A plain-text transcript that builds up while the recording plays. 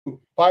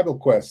Bible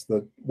Quest,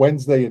 the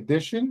Wednesday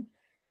edition.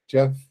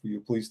 Jeff, will you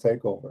please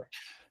take over?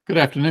 Good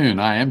afternoon.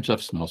 I am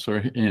Jeff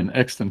Smelser in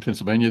Exton,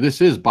 Pennsylvania.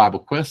 This is Bible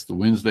Quest, the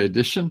Wednesday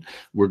edition.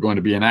 We're going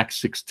to be in Acts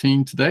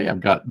 16 today.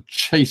 I've got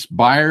Chase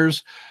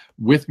Byers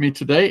with me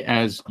today,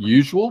 as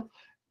usual.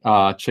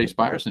 Chase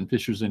Byers in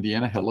Fishers,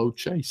 Indiana. Hello,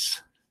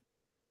 Chase.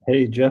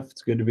 Hey, Jeff.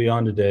 It's good to be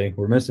on today.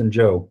 We're missing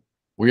Joe.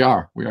 We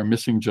are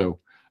missing Joe.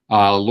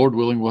 Lord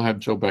willing, we'll have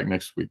Joe back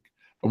next week.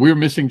 We were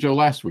missing Joe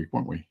last week,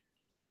 weren't we?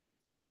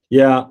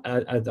 Yeah,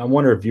 I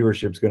wonder if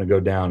viewership's going to go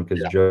down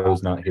because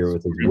Joe's not here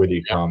with his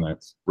witty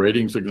comments.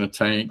 Ratings are going to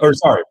tank. Or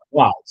sorry,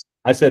 wise.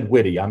 I said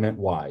witty. I meant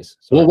wise.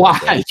 Sorry, well,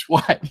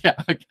 wise. Yeah,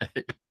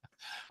 okay.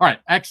 All right,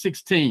 Acts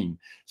 16.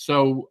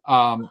 So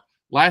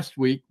last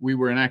week we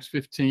were in Acts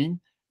 15,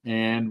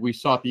 and we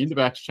saw at the end of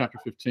Acts chapter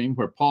 15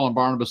 where Paul and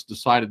Barnabas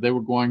decided they were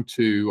going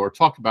to, or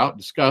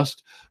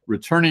discussed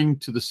returning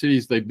to the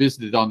cities they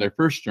visited on their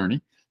first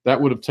journey. That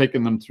would have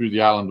taken them through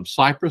the island of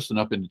Cyprus and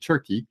up into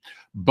Turkey,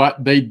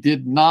 but they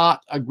did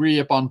not agree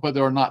upon whether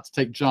or not to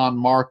take John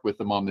Mark with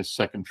them on this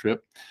second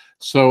trip.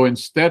 So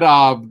instead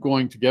of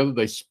going together,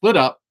 they split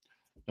up.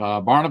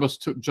 Barnabas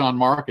took John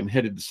Mark and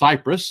headed to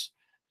Cyprus,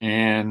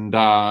 and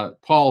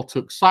Paul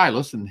took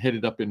Silas and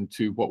headed up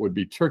into what would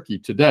be Turkey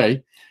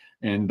today.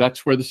 And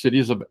that's where the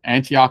cities of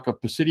Antioch of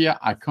Pisidia,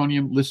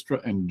 Iconium, Lystra,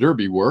 and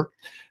Derbe were.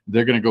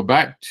 They're going to go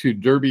back to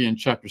Derbe in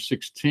chapter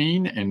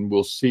 16, and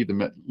we'll see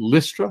them at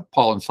Lystra,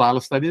 Paul and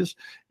Silas, that is,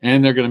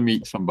 and they're going to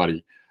meet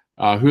somebody.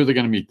 Who are they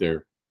going to meet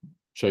there,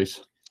 Chase?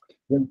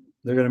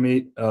 They're going to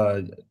meet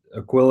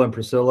Aquila and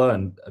Priscilla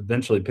and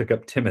eventually pick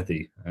up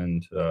Timothy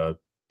and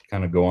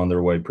kind of go on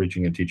their way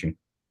preaching and teaching.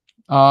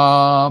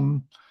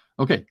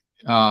 Okay.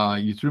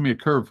 You threw me a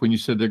curve when you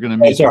said they're going to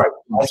meet. Oh, sorry.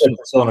 I said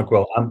Priscilla and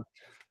Aquila.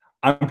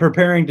 I'm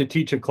preparing to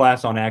teach a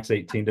class on Acts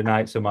 18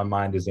 tonight, so my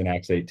mind is in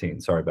Acts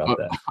 18. Sorry about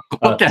that.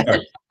 Okay.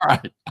 All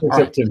right.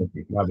 Except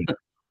Timothy. My bad.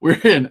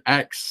 We're in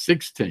Acts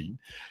 16.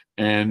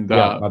 And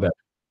my bad.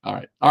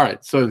 All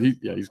right. So he's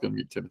going to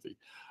meet Timothy.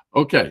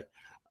 Okay.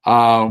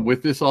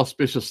 With this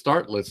auspicious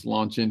start, let's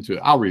launch into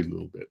it. I'll read a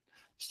little bit.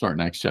 Start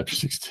in Acts chapter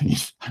 16.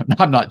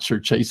 I'm not sure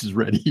Chase is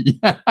ready.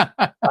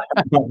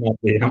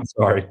 I'm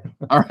sorry.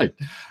 All right.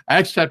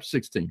 Acts chapter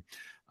 16.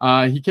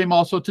 He came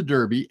also to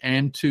Derbe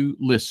and to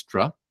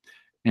Lystra.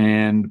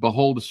 And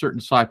behold, a certain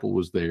disciple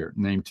was there,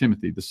 named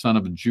Timothy, the son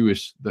of a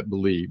Jewish that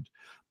believed,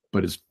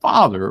 but his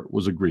father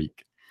was a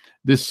Greek.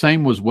 This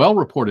same was well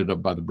reported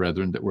of by the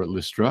brethren that were at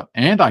Lystra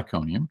and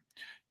Iconium.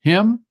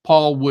 Him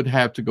Paul would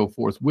have to go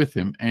forth with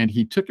him, and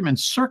he took him and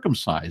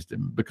circumcised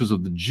him because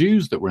of the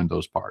Jews that were in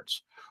those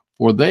parts.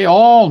 For they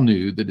all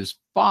knew that his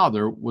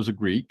father was a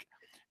Greek.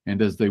 And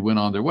as they went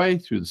on their way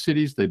through the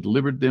cities, they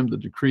delivered them the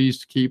decrees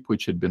to keep,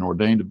 which had been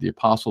ordained of the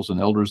apostles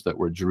and elders that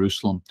were at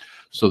Jerusalem.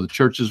 So the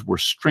churches were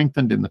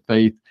strengthened in the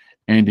faith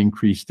and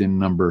increased in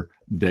number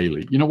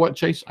daily. You know what,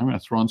 Chase? I'm going to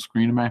throw on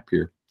screen a map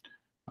here.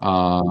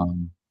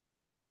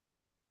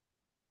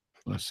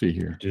 Let's see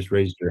here. Just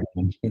raised your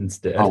hand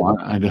instead. Oh,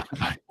 I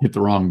hit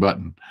the wrong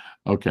button.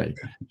 Okay.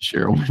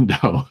 Share a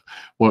window.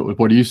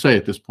 What do you say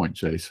at this point,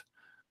 Chase?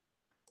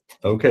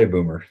 Okay,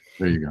 Boomer.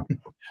 There you go.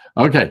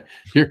 Okay.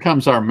 Here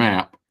comes our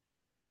map.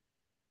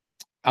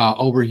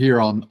 Over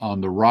here on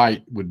the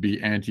right would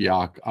be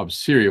Antioch of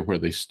Syria, where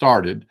they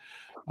started.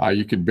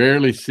 You can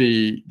barely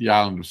see the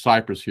island of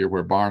Cyprus here,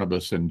 where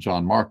Barnabas and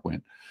John Mark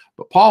went.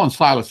 But Paul and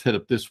Silas head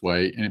up this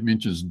way, and it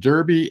mentions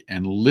Derbe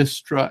and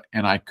Lystra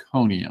and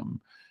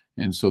Iconium.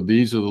 And so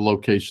these are the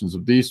locations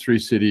of these three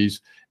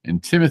cities.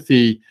 And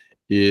Timothy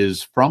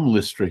is from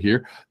Lystra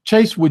here.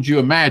 Chase, would you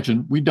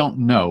imagine? We don't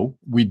know.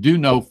 We do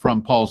know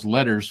from Paul's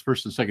letters,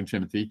 1st and 2nd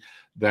Timothy,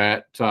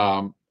 that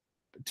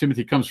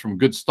Timothy comes from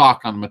good stock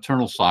on the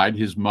maternal side.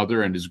 His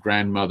mother and his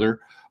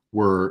grandmother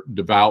were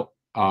devout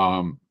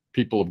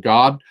people of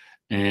God.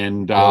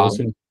 And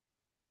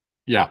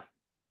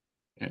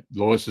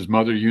Lois's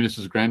mother,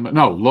 Eunice's grandmother.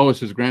 No,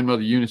 Lois's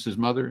grandmother, Eunice's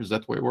mother. Is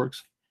that the way it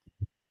works?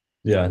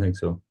 Yeah, I think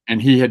so.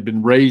 And he had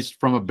been raised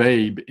from a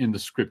babe in the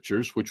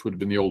scriptures, which would have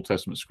been the Old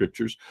Testament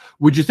scriptures.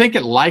 Would you think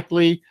it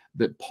likely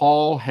that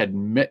Paul had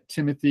met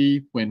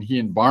Timothy when he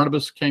and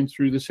Barnabas came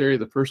through this area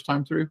the first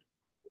time through?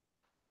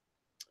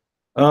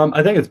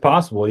 I think it's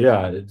possible.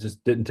 Yeah, it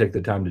just didn't take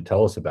the time to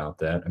tell us about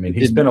that. I mean,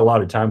 he spent a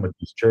lot of time with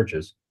these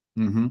churches.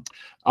 Mm-hmm.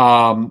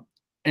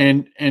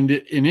 And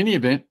in any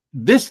event,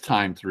 this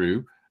time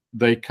through,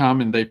 they come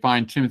and they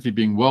find Timothy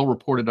being well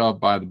reported of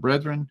by the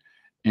brethren,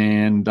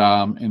 and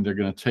they're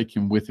going to take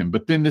him with him.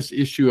 But then this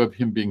issue of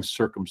him being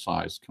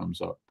circumcised comes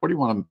up. What do you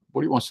want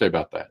to say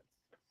about that?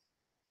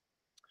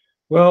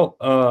 Well,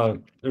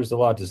 there's a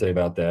lot to say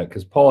about that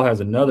because Paul has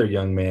another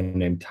young man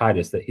named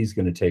Titus that he's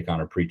going to take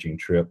on a preaching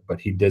trip,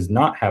 but he does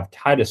not have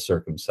Titus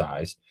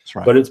circumcised. That's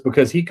right. But it's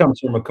because he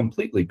comes from a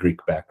completely Greek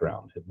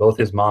background. Both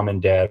his mom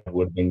and dad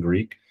would have been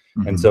Greek.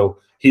 Mm-hmm. And so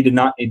he did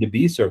not need to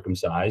be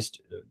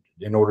circumcised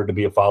in order to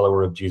be a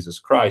follower of Jesus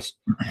Christ.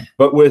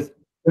 But with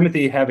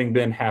Timothy having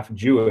been half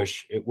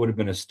Jewish, it would have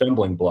been a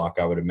stumbling block,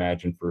 I would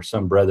imagine, for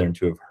some brethren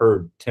to have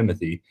heard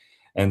Timothy.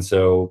 And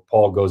so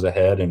Paul goes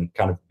ahead and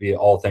kind of be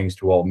all things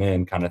to all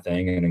men kind of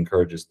thing, and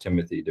encourages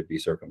Timothy to be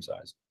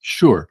circumcised.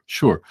 Sure,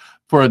 sure.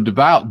 For a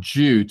devout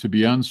Jew to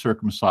be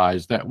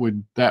uncircumcised, that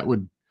would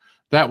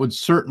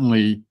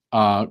certainly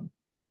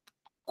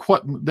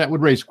that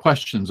would raise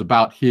questions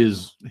about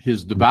his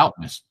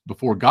devoutness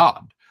before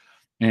God.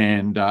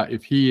 And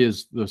if he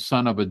is the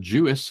son of a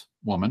Jewish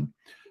woman,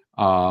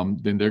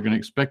 then they're going to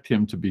expect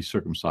him to be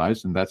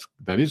circumcised, and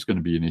that is going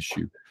to be an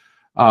issue.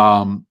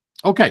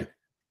 Okay,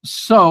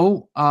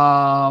 so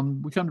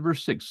we come to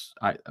verse 6.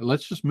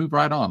 Let's just move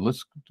right on.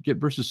 Let's get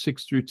verses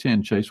 6 through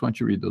 10. Chase, why don't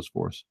you read those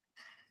for us?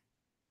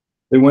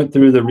 They went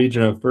through the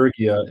region of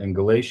Phrygia and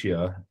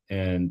Galatia,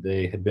 and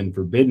they had been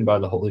forbidden by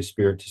the Holy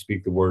Spirit to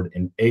speak the word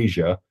in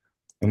Asia.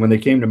 And when they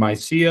came to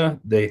Mysia,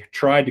 they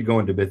tried to go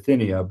into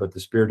Bithynia, but the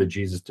Spirit of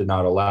Jesus did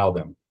not allow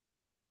them.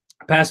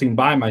 Passing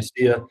by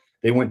Mysia,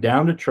 they went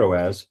down to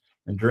Troas,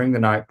 and during the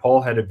night Paul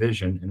had a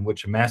vision in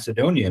which a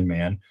Macedonian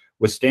man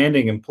was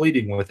standing and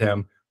pleading with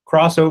him,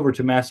 "Cross over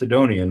to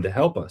Macedonia and to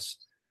help us."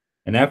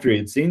 And after he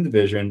had seen the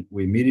vision,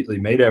 we immediately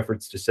made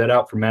efforts to set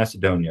out for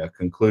Macedonia,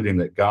 concluding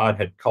that God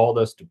had called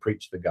us to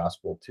preach the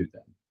gospel to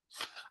them.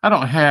 I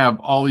don't have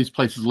all these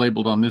places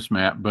labeled on this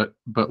map, but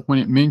when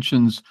it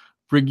mentions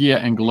Phrygia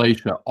and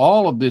Galatia,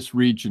 all of this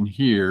region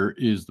here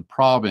is the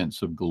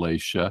province of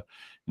Galatia,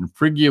 and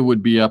Phrygia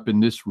would be up in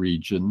this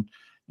region.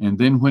 And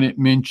then when it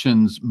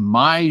mentions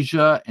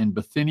Mysia and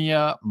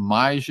Bithynia,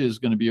 Mysia is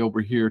going to be over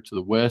here to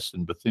the west,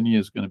 and Bithynia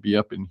is going to be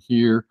up in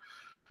here,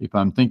 if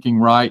I'm thinking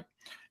right.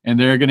 And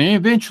they're going to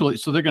eventually,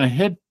 so they're going to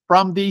head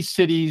from these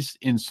cities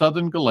in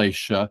southern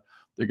Galatia.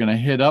 They're going to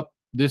head up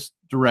this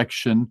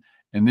direction,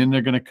 and then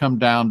they're going to come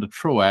down to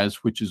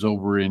Troas, which is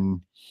over in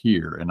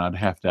here. And I'd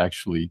have to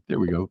actually, there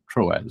we go,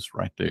 Troas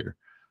right there.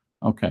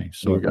 Okay,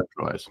 so we got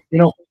Troas. You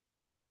know,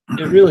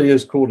 it really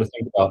is cool to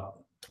think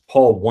about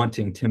Paul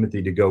wanting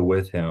Timothy to go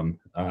with him.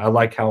 I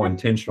like how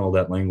intentional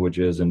that language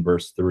is in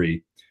verse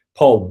 3.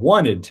 Paul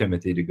wanted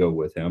Timothy to go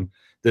with him.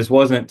 This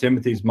wasn't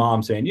Timothy's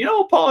mom saying,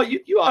 Paul,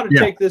 you ought to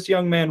take this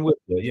young man with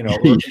you, or,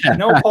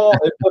 Paul,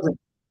 it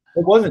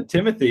wasn't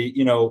Timothy,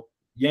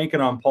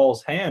 yanking on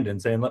Paul's hand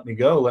and saying, let me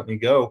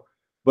go.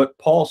 But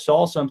Paul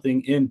saw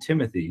something in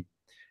Timothy.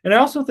 And I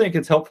also think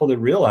it's helpful to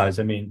realize,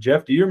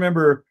 Jeff, do you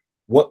remember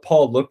what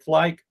Paul looked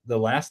like the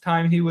last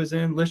time he was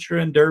in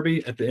Lystra and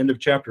Derbe at the end of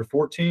chapter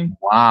 14?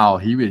 Wow,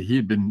 he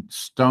had been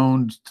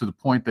stoned to the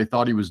point they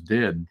thought he was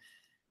dead.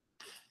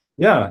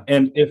 Yeah,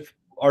 and if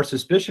our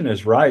suspicion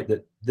is right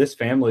that this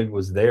family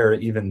was there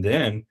even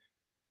then,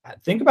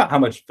 think about how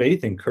much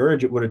faith and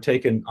courage it would have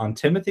taken on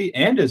Timothy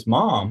and his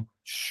mom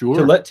to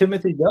let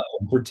Timothy go,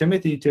 for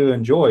Timothy to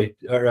enjoy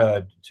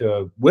or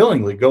to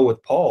willingly go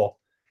with Paul.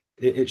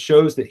 It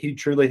shows that he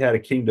truly had a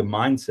kingdom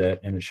mindset,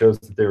 and it shows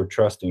that they were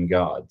trusting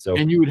God. So,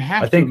 and you would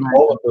have, I think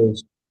all of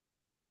those.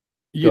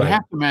 You'd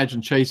have to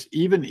imagine, Chase,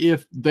 even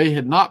if they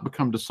had not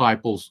become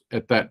disciples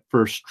at that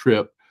first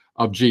trip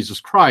of Jesus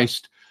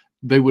Christ,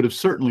 they would have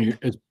certainly,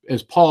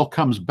 as Paul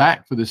comes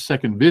back for this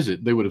second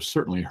visit, they would have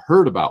certainly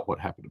heard about what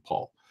happened to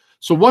Paul.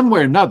 So one way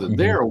or another,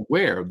 they're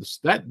aware of this.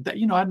 That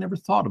I never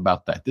thought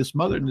about that. This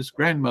mother and this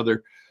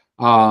grandmother,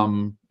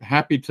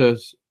 happy to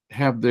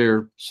have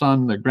their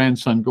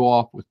grandson go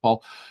off with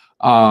Paul,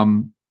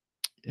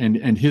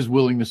 and his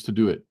willingness to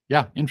do it.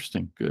 Yeah,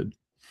 interesting. Good.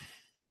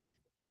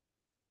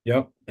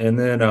 Yep. And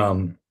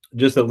then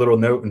just a little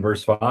note in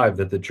verse 5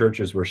 that the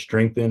churches were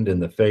strengthened in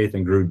the faith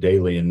and grew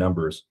daily in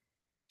numbers.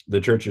 The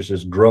church is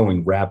just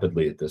growing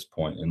rapidly at this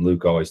point, and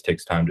Luke always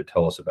takes time to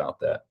tell us about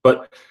that.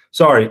 But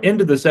sorry,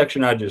 into the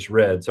section I just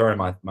read. Sorry,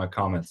 my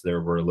comments there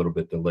were a little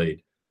bit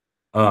delayed.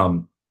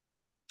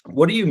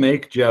 What do you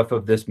make, Jeff,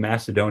 of this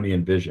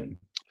Macedonian vision?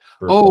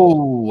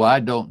 I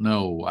don't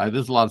know.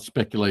 There's a lot of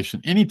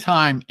speculation.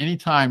 Anytime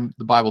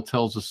the Bible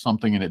tells us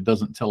something and it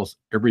doesn't tell us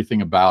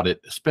everything about it,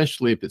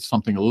 especially if it's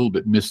something a little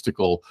bit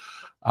mystical,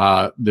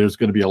 there's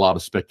going to be a lot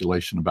of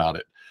speculation about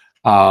it.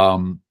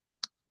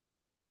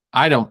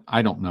 I don't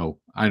know.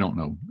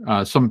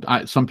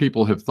 Some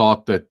people have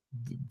thought that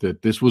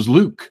this was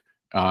Luke,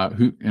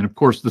 and of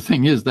course the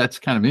thing is, that's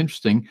kind of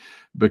interesting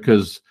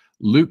because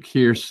Luke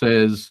here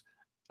says,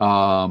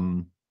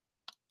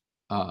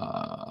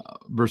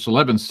 verse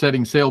 11,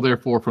 setting sail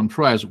therefore from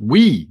Troas,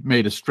 we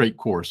made a straight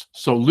course.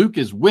 So Luke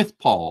is with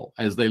Paul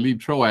as they leave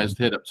Troas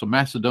to head up. So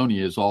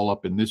Macedonia is all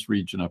up in this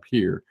region up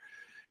here.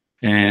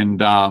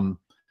 And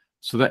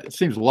so that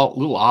seems a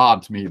little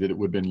odd to me that it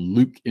would have been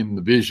Luke in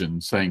the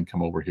vision saying,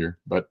 come over here.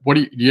 But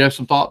do you have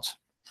some thoughts?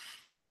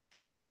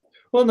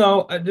 Well,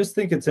 no, I just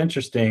think it's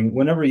interesting.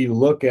 Whenever you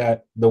look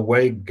at the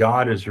way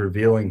God is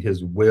revealing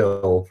his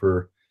will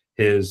for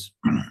his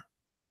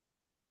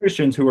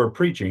Christians who are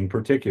preaching,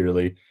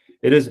 particularly,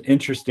 it is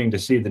interesting to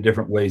see the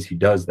different ways he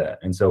does that.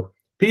 And so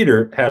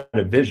Peter had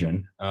a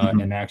vision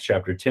in Acts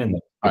chapter 10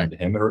 that came to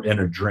him, or in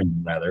a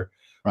dream rather.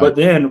 Right. But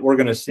then we're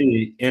going to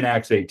see in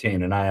Acts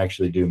 18, and I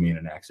actually do mean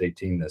in Acts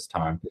 18 this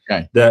time,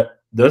 that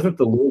doesn't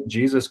the Lord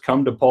Jesus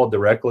come to Paul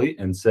directly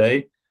and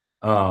say,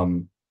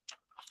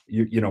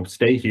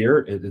 stay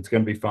here, it's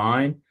going to be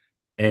fine,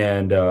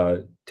 and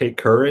take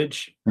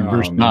courage. In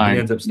verse And 9. he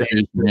ends up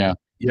staying. Yeah.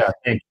 Yeah.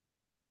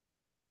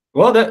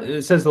 Well,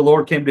 it says the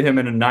Lord came to him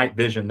in a night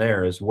vision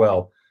there as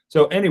well.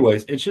 So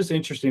anyways, it's just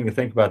interesting to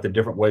think about the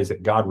different ways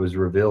that God was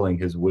revealing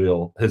his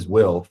will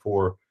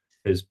for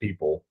his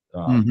people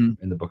in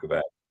the book of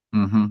Acts.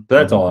 So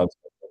that's all I was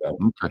saying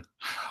about it. Okay.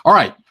 All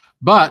right.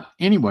 But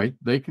anyway,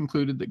 they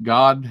concluded that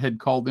God had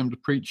called them to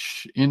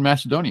preach in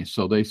Macedonia.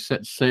 So they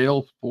set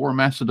sail for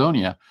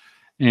Macedonia.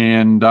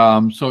 And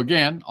so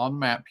again, on the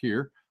map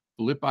here,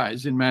 Philippi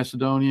is in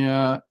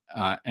Macedonia,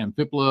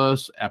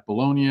 Amphipolis,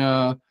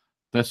 Apollonia,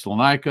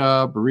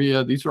 Thessalonica,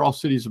 Berea. These are all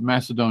cities of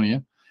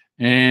Macedonia.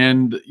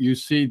 And you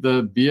see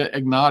the Via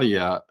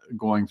Egnatia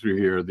going through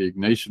here, the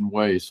Ignatian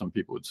Way, some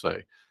people would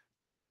say,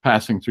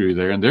 passing through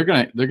there. And they're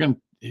going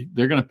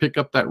to pick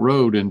up that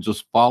road and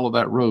just follow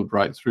that road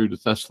right through to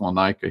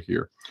Thessalonica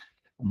here.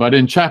 But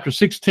in chapter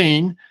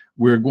 16,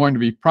 we're going to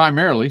be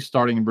primarily,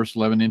 starting in verse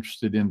 11,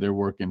 interested in their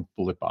work in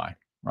Philippi,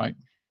 right?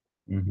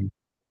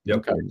 Yep.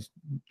 Okay.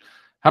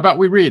 How about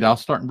we read? I'll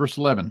start in verse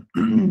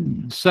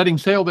 11. Setting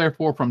sail,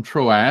 therefore, from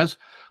Troas,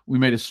 we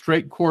made a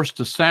straight course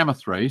to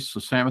Samothrace. So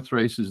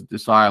Samothrace is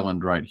this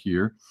island right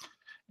here.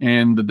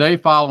 And the day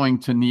following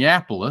to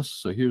Neapolis.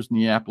 So here's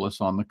Neapolis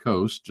on the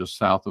coast, just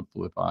south of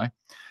Philippi.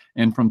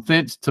 And from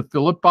thence to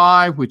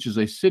Philippi, which is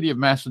a city of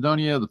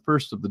Macedonia, the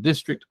first of the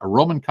district, a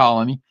Roman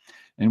colony.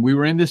 And we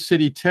were in this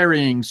city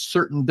tarrying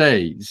certain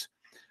days.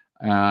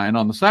 And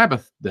on the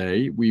Sabbath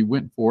day, we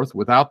went forth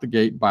without the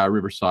gate by a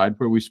riverside,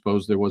 where we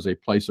supposed there was a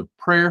place of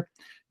prayer.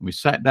 And we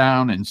sat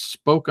down and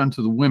spoke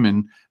unto the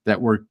women that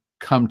were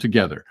come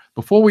together.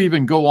 Before we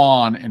even go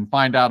on and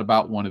find out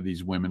about one of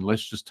these women,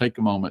 let's just take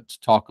a moment to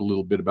talk a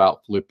little bit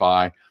about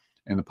Philippi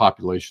and the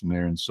population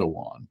there and so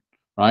on,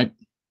 right?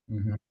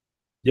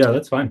 Yeah,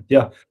 that's fine.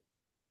 Yeah.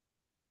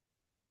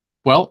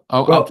 Well,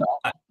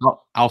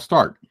 I'll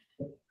start.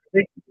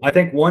 I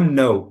think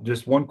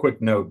just one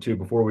quick note too,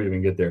 before we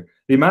even get there.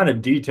 The amount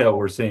of detail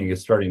we're seeing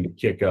is starting to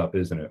kick up,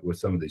 isn't it, with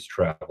some of these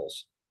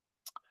travels?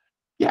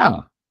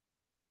 Yeah.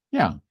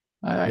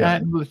 I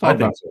hadn't really thought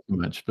about it too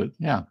much, but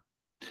yeah.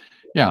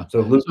 So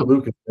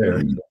Luke is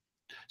there.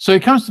 So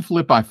it comes to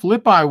Philippi.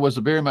 Philippi was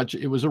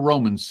it was a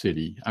Roman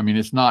city. I mean,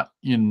 it's not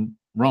in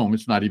Rome.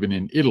 It's not even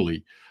in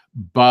Italy.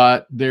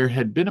 But there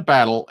had been a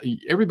battle.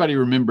 Everybody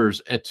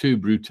remembers Et tu,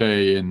 Brute,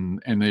 and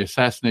the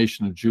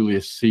assassination of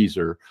Julius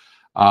Caesar.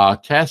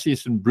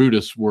 Cassius and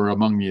Brutus were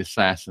among the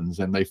assassins,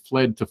 and they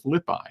fled to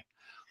Philippi.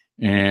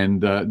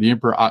 And the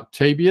Emperor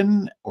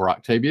Octavius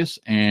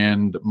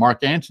and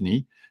Mark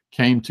Antony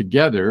came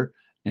together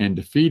and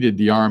defeated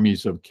the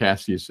armies of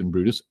Cassius and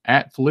Brutus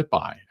at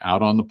Philippi,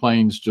 out on the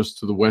plains just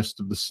to the west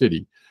of the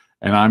city.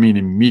 And I mean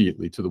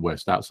immediately to the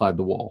west, outside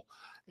the wall,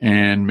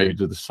 and maybe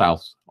to the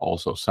south,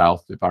 also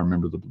south, if I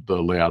remember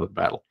the layout of the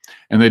battle.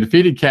 And they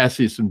defeated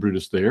Cassius and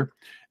Brutus there.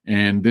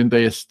 And then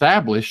they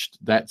established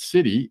that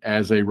city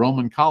as a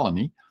Roman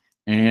colony,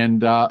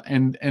 and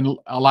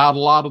allowed a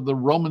lot of the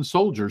Roman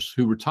soldiers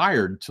who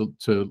retired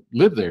to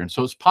live there. And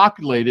so it's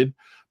populated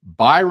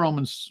by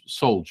Roman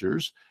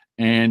soldiers,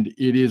 and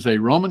it is a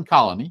Roman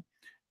colony.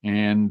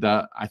 And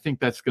I think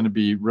that's going to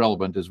be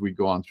relevant as we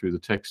go on through the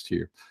text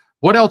here.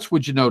 What else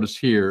would you notice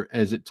here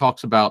as it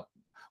talks about?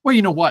 Well,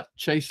 you know what,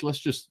 Chase?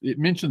 It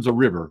mentions a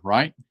river,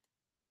 right?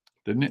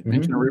 Didn't it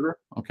mention a river?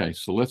 Okay,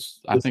 so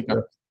I'm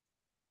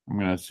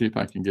going to see if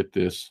I can get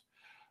this.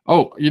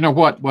 Oh, you know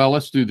what? Well,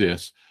 let's do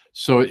this.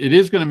 So it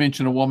is going to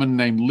mention a woman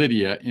named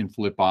Lydia in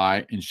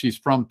Philippi, and she's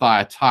from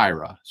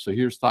Thyatira. So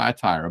here's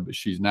Thyatira, but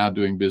she's now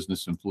doing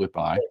business in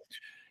Philippi.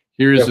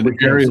 Here is an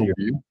aerial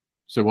view.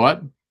 So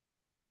what?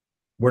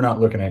 We're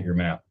not looking at your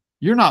map.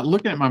 You're not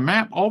looking at my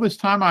map? All this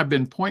time I've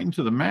been pointing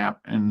to the map,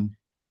 and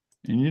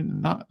you're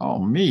not. Oh,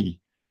 me.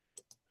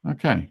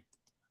 Okay.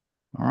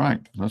 All right.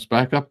 Let's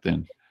back up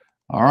then.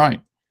 All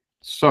right.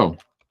 So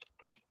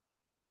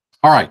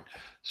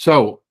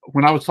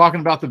when I was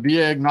talking about the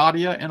Via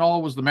Egnatia and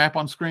all, was the map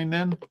on screen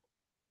then?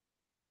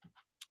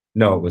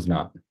 No, it was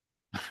not.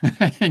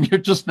 And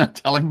you're just not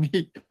telling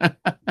me?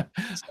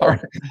 All right.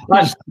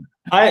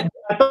 I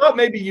thought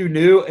maybe you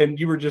knew, and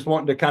you were just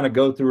wanting to kind of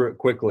go through it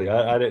quickly.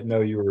 I didn't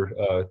know you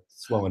were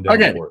slowing down.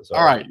 Okay. For it,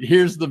 all right.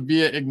 Here's the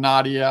Via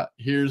Egnatia.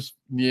 Here's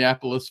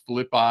Neapolis,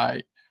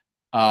 Philippi,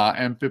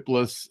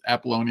 Amphipolis,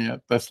 Apollonia,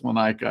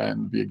 Thessalonica,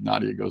 and Via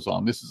Egnatia goes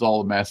on. This is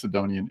all the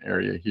Macedonian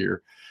area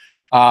here.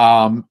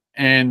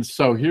 And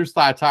so here's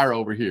Thyatira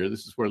over here.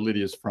 This is where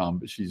Lydia's from,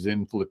 but she's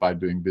in Philippi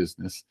doing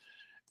business.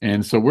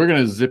 And so we're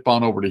going to zip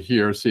on over to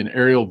here, see an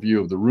aerial view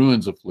of the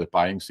ruins of Philippi.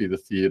 You can see the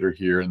theater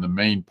here and the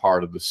main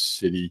part of the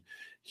city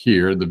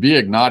here. The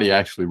Via Egnatia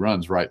actually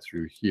runs right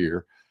through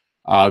here.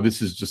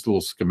 This is just a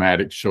little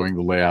schematic showing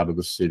the layout of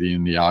the city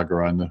and the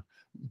agora and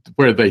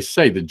where they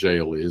say the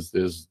jail is.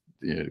 There's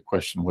the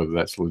question whether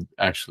that's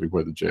actually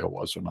where the jail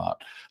was or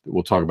not.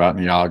 We'll talk about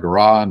in the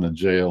agora and the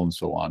jail and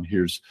so on.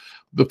 Here's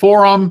the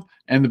Forum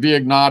and the Via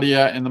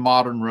Egnatia and the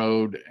modern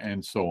road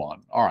and so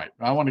on. All right,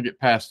 I want to get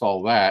past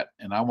all that,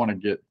 and I want to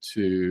get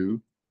to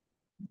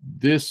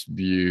this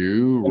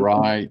view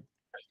right.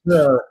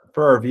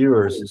 our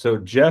viewers, so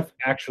Jeff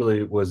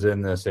actually was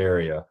in this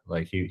area.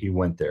 Like he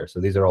went there. So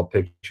these are all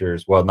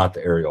pictures. Well, not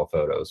the aerial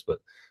photos, but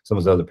some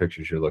of the other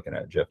pictures you're looking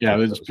at, Jeff. Yeah, took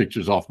there's those.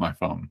 pictures off my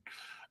phone.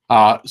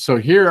 So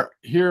here,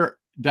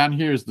 down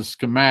here is the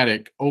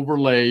schematic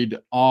overlaid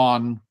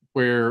on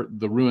where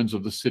the ruins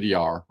of the city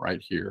are,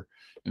 right here.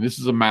 And this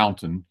is a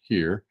mountain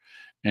here.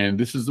 And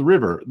this is the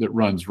river that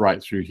runs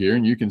right through here.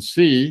 And you can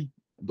see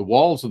the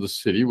walls of the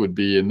city would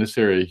be in this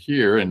area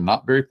here, and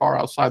not very far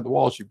outside the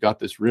walls, you've got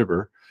this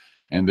river,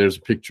 and there's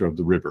a picture of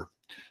the river.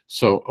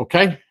 So,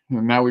 okay,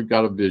 now we've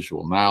got a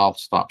visual. Now I'll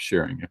stop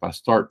sharing. If I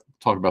start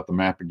talking about the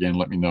map again,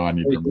 let me know I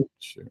need to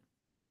share.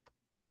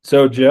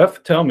 So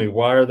Jeff, tell me,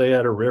 why are they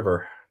at a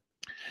river?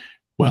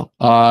 Well,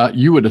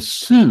 you would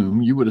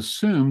assume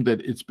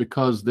that it's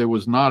because there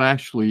was not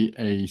actually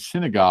a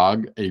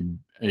synagogue,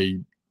 a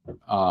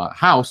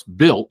house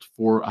built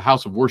for a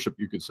house of worship,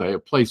 you could say, a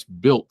place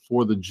built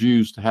for the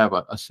Jews to have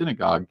a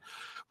synagogue,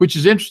 which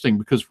is interesting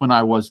because when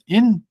I was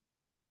in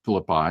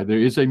Philippi, there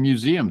is a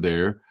museum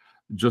there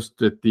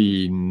just at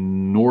the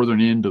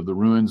northern end of the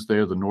ruins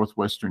there, the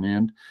northwestern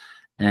end.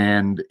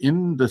 And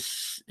in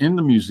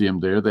the museum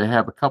there, they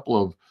have a couple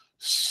of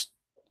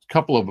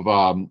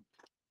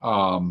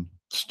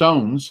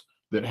stones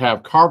that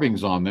have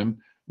carvings on them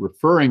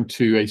referring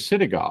to a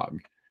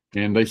synagogue.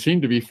 And they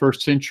seem to be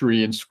first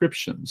century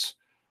inscriptions.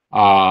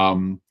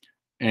 And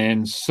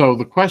so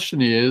the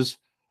question is,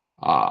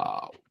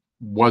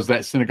 was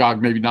that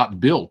synagogue maybe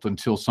not built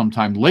until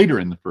sometime later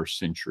in the first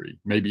century?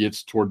 Maybe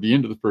it's toward the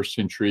end of the first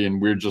century,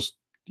 and we're just,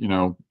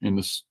 in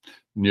this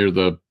near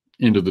the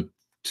end of the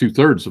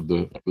 2/3 of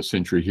the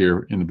century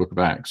here in the book of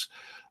Acts.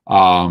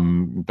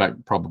 In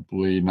fact,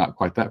 probably not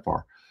quite that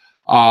far.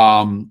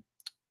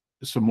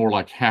 So more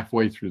like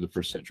halfway through the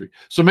first century.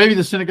 So maybe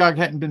the synagogue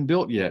hadn't been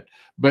built yet,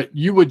 but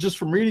you would, just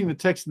from reading the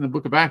text in the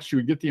book of Acts, you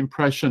would get the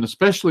impression,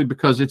 especially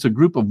because it's a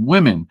group of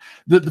women,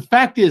 that the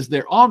fact is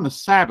they're on the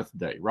Sabbath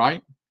day,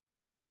 right?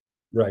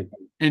 Right.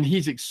 And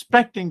he's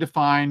expecting to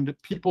find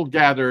people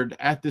gathered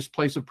at this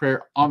place of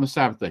prayer on the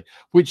Sabbath day,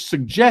 which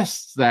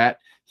suggests that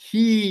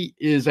he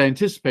is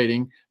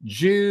anticipating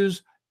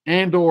Jews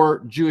and or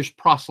Jewish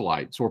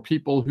proselytes, or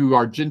people who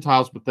are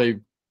Gentiles, but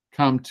they've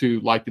come to,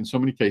 like in so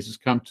many cases,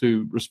 come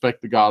to respect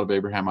the God of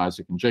Abraham,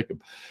 Isaac, and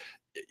Jacob.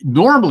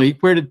 Normally,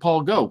 where did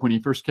Paul go when he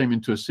first came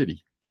into a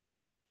city?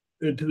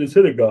 Into the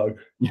synagogue.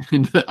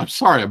 I'm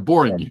sorry, I'm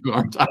boring you,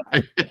 aren't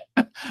I?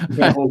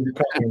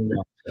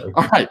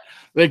 All right.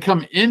 They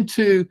come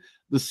into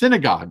the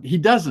synagogue. He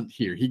doesn't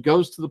here. He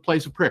goes to the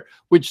place of prayer,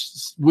 which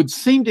would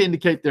seem to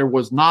indicate there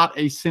was not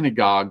a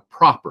synagogue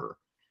proper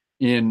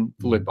in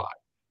Philippi,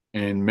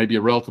 and maybe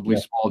a relatively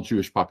small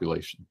Jewish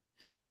population.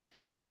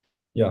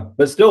 Yeah,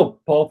 but still,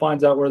 Paul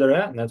finds out where they're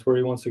at, and that's where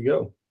he wants to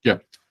go.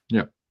 Yep.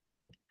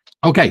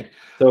 Okay.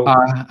 So,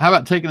 how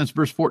about taking us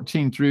verse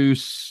 14 through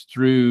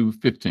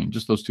 15,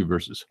 just those two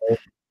verses?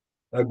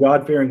 A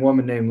God-fearing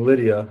woman named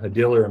Lydia, a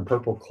dealer in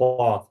purple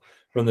cloth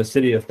from the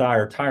city of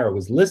Thyatira,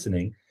 was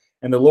listening,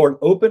 and the Lord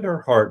opened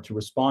her heart to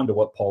respond to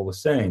what Paul was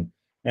saying.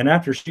 And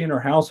after she and her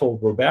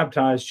household were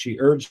baptized, she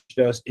urged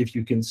us, "If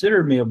you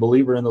consider me a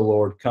believer in the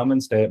Lord, come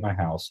and stay at my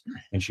house."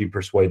 And she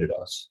persuaded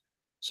us.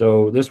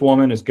 So this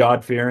woman is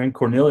God-fearing.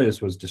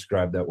 Cornelius was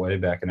described that way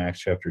back in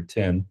Acts chapter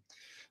 10.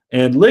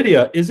 And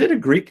Lydia, is it a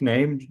Greek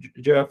name,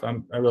 Jeff? I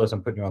realize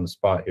I'm putting you on the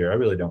spot here. I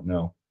really don't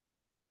know.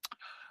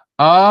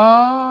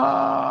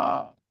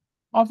 Off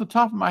the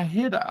top of my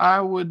head,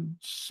 I would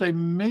say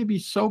maybe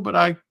so, but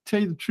I tell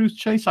you the truth,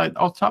 Chase, off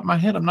the top of my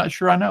head, I'm not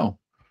sure I know.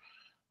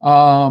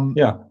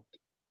 Yeah.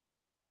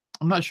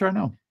 I'm not sure I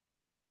know.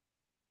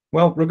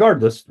 Well,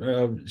 regardless,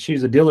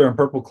 she's a dealer in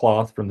purple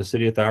cloth from the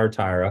city of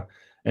Thyatira.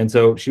 And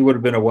so she would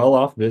have been a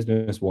well-off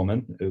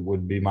businesswoman, it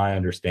would be my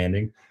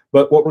understanding.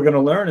 But what we're going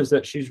to learn is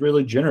that she's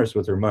really generous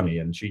with her money,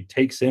 and she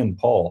takes in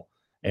Paul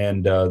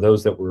and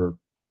those that were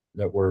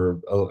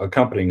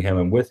accompanying him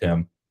and with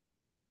him.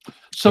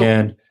 So,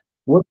 and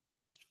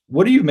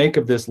what do you make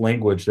of this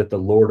language that the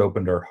Lord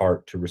opened her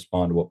heart to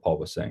respond to what Paul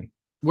was saying?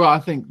 Well, I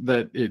think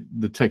that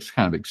the text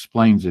kind of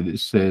explains it.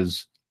 It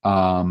says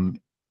down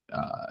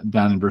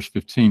in verse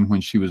 15,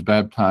 when she was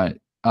baptized,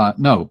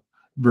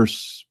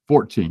 verse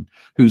 14,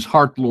 whose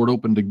heart the Lord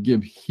opened to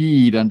give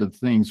heed unto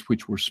things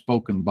which were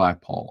spoken by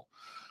Paul.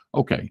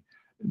 Okay,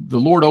 the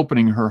Lord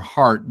opening her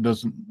heart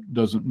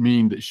doesn't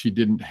mean that she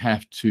didn't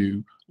have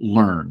to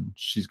learn.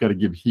 She's got to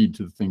give heed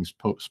to the things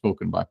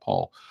spoken by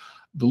Paul.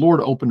 The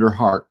Lord opened her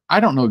heart. I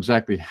don't know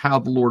exactly how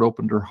the Lord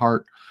opened her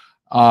heart.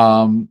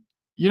 The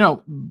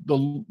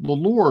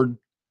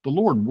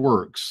Lord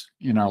works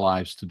in our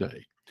lives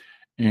today,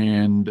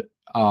 and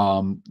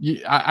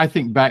I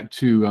think back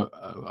to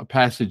a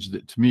passage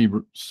that to me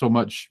so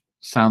much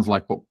sounds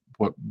like what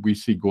we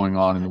see going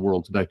on in the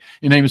world today.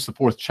 In Amos, the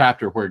 4th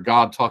chapter, where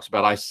God talks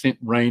about, I sent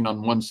rain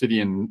on one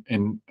city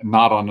and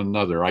not on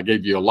another. I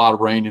gave you a lot of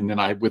rain, and then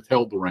I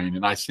withheld the rain,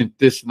 and I sent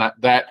this and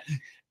that.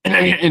 And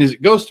as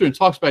it goes through and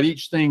talks about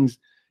each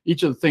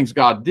of the things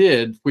God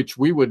did, which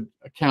we would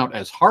account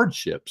as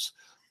hardships,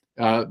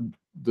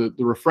 the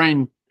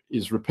refrain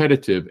is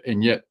repetitive,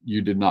 and yet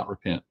you did not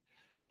repent.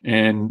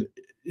 And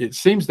it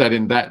seems that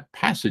in that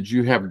passage,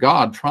 you have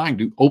God trying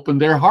to open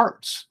their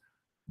hearts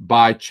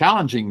by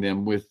challenging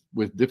them with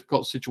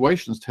difficult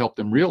situations to help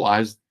them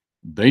realize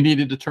they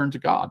needed to turn to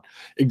God.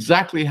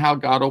 Exactly how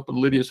God opened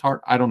Lydia's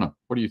heart, I don't know.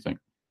 What do you think?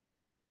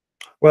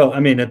 Well, I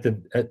mean,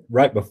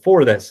 right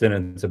before that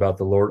sentence about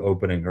the Lord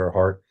opening her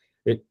heart,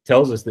 it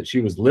tells us that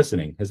she was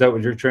listening. Is that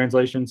what your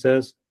translation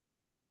says?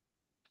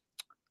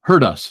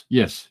 Heard us.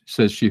 Yes, it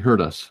says she heard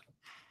us.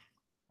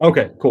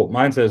 Okay, cool.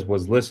 Mine says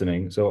was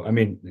listening. So, I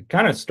mean, it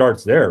kind of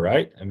starts there,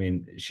 right? I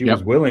mean, she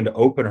was willing to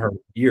open her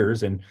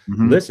ears and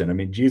listen. I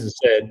mean, Jesus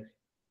said,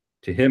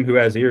 to him who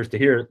has ears to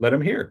hear, let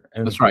him hear.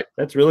 And that's right.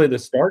 That's really the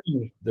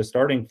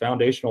starting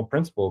foundational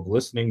principle of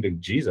listening to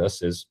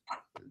Jesus is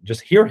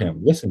just hear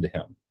him, listen to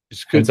him.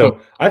 And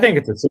so I think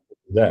it's as simple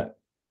as that.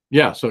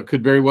 Yeah, so it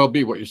could very well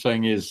be what you're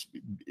saying is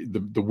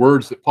the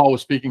words that Paul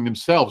was speaking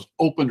themselves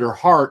opened her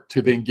heart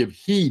to then give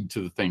heed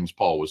to the things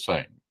Paul was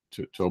saying,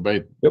 to obey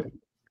them. Yep.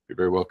 It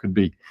very well could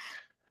be.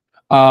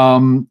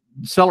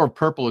 Seller of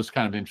Purple is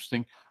kind of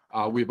interesting.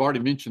 We've already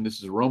mentioned this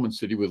is a Roman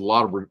city with a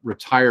lot of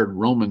retired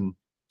Roman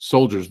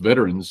soldiers,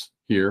 veterans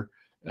here.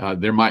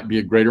 There might be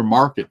a greater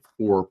market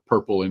for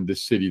purple in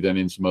this city than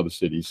in some other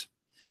cities.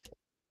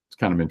 It's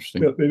kind of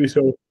interesting. Yeah, maybe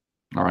so.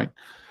 All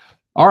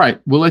right.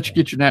 We'll let you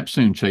get your nap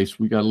soon, Chase.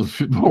 We got a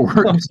little bit more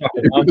work. I'm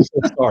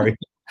so sorry.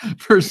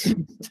 Verse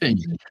 16.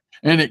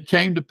 And it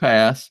came to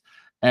pass,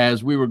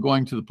 as we were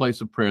going to the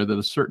place of prayer, that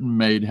a certain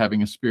maid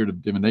having a spirit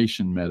of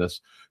divination met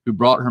us, who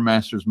brought her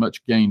masters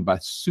much gain by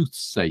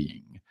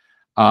soothsaying.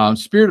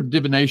 Spirit of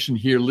divination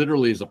here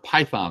literally is a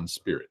python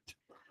spirit.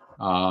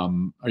 Are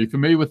you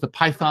familiar with the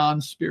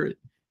python spirit?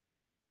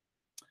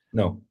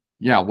 No.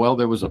 Yeah, well,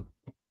 there was a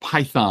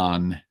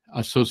python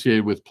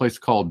associated with a place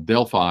called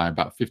Delphi,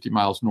 about 50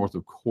 miles north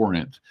of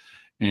Corinth.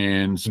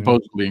 And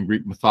supposedly in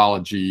Greek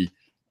mythology,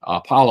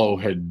 Apollo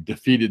had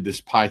defeated this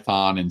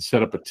python and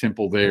set up a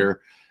temple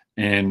there.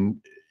 And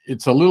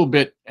it's a little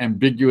bit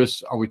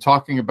ambiguous. Are we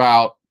talking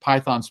about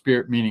python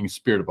spirit meaning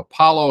spirit of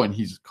Apollo, and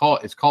it's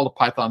called a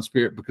python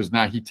spirit because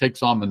now he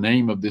takes on the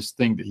name of this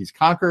thing that he's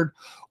conquered?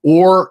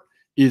 Or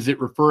is it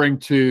referring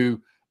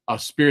to a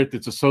spirit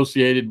that's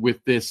associated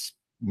with this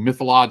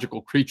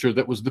mythological creature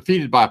that was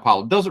defeated by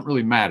Apollo? It doesn't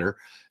really matter.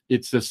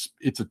 It's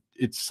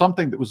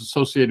something that was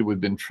associated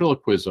with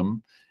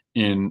ventriloquism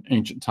in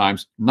ancient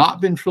times,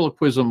 not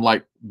ventriloquism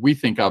like we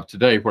think of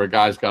today, where a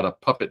guy's got a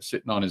puppet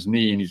sitting on his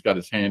knee and he's got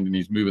his hand and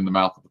he's moving the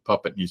mouth of the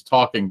puppet and he's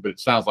talking, but it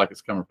sounds like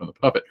it's coming from the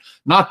puppet.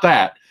 Not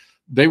that.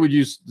 They would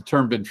use the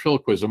term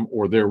ventriloquism,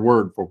 or their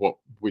word for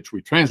which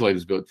we translate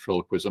as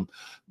ventriloquism,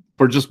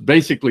 for just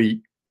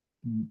basically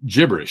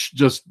gibberish,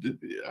 just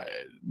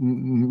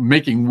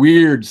making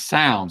weird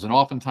sounds, and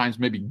oftentimes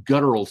maybe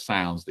guttural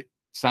sounds that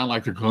sound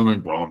like they're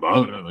coming,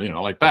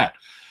 like that.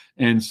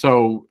 And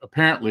so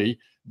apparently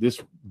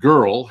this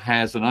girl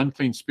has an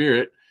unclean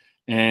spirit,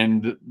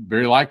 and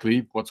very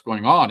likely what's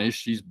going on is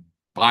she's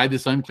by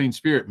this unclean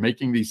spirit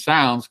making these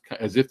sounds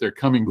as if they're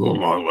coming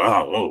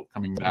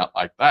out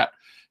like that.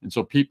 And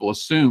so people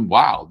assume,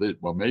 wow,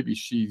 maybe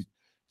she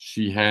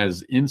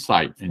has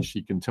insight and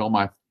she can tell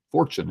my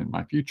fortune in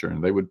my future,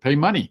 and they would pay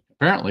money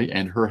apparently,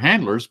 and her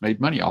handlers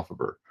made money off of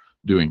her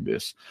doing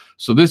this.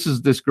 So this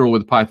is this girl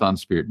with python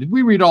spirit. Did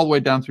we read all the way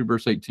down through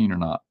verse 18 or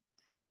not?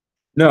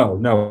 No,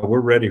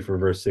 we're ready for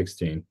verse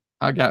 16.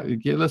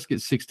 Let's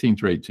get 16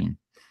 through 18.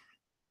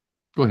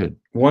 Go ahead.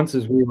 Once,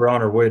 as we were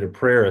on our way to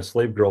prayer, a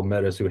slave girl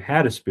met us who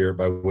had a spirit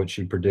by which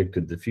she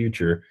predicted the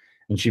future,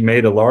 and she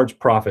made a large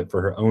profit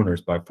for her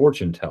owners by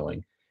fortune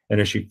telling. And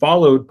as she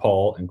followed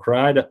Paul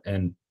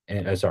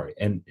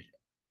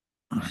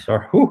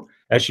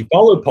as she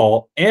followed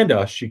Paul and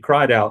us, she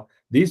cried out,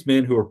 "These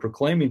men who are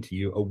proclaiming to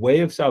you a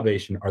way of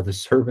salvation are the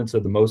servants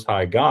of the Most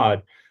High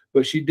God."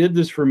 But she did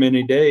this for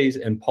many days,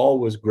 and Paul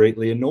was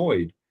greatly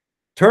annoyed.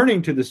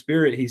 Turning to the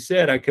spirit, he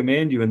said, "I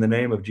command you in the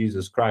name of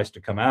Jesus Christ to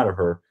come out of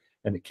her."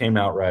 And it came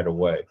out right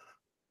away.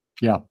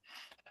 Yeah.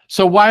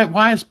 So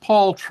why is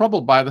Paul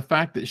troubled by the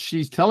fact that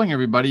she's telling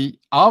everybody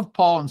of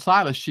Paul and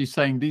Silas? She's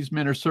saying these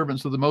men are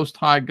servants of the Most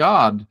High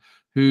God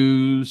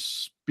who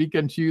speak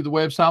unto you the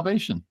way of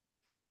salvation.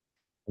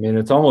 I mean,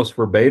 it's almost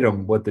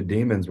verbatim what the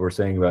demons were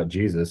saying about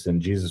Jesus,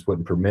 and Jesus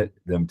wouldn't permit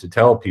them to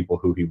tell people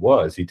who he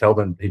was. He told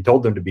them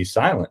to be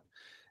silent.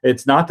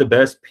 It's not the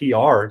best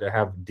PR to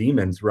have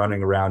demons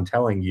running around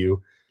telling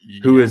you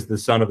who is the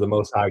Son of the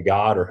Most High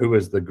God or who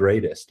is the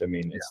greatest. I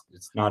mean,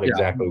 it's not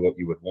exactly what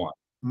you would want.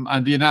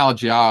 And the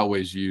analogy I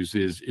always use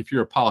is if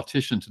you're a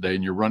politician today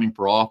and you're running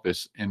for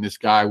office, and this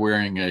guy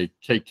wearing a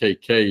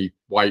KKK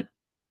white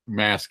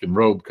mask and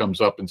robe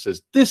comes up and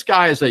says, "This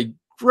guy is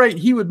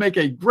he would make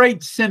a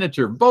great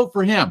senator, vote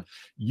for him."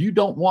 You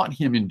don't want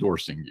him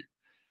endorsing you.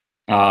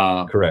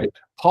 Correct.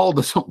 Paul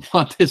doesn't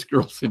want this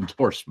girl's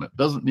endorsement,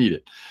 doesn't need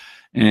it.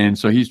 And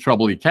so he's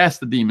troubled. He casts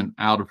the demon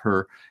out of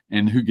her,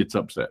 and who gets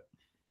upset?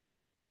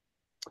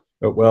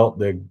 Well,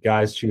 the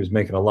guys she was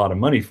making a lot of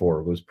money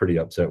for was pretty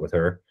upset with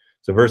her.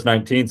 So verse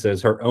 19 says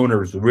her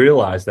owners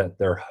realized that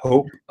their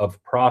hope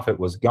of profit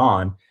was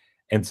gone.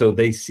 And so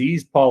they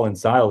seized Paul and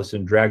Silas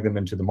and dragged them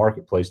into the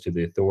marketplace to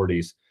the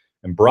authorities.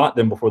 and brought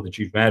them before the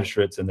chief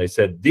magistrates. And they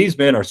said, "These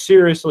men are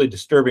seriously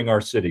disturbing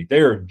our city. They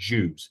are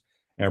Jews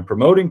and are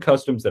promoting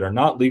customs that are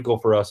not legal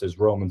for us as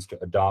Romans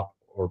to adopt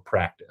or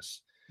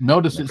practice."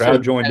 Notice And it the crowd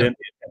says, joined in.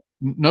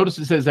 notice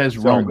it says as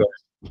Sorry, Romans.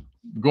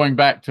 Going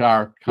back to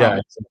our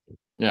comment.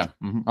 Yeah.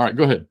 All right,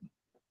 go ahead.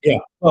 Yeah.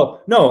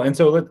 Well, no. And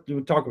so let's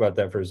talk about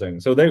that for a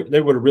second. So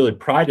they would have really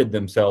prided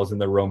themselves in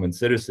their Roman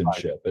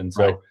citizenship. And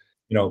so, Right.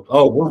 you know,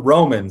 oh, we're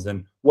Romans.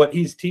 And what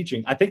he's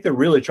teaching, I think they're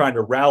really trying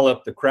to rile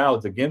up the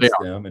crowds against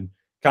them and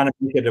kind of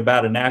make it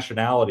about a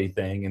nationality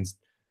thing. And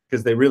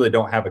because they really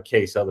don't have a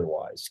case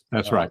otherwise.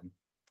 That's right.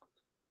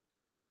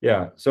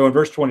 Yeah. So in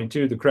verse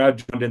 22, the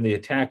crowd joined in the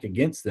attack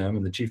against them,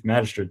 and the chief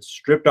magistrates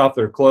stripped off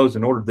their clothes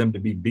and ordered them to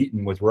be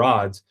beaten with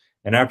rods.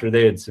 And after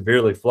they had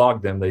severely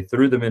flogged them, they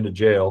threw them into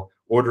jail,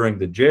 ordering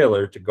the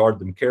jailer to guard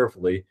them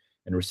carefully.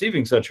 And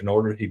receiving such an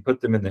order, he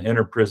put them in the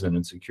inner prison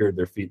and secured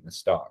their feet in the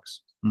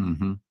stocks.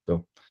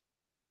 So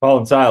Paul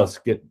and Silas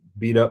get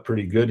beat up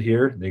pretty good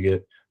here. They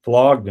get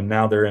flogged, and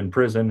now they're in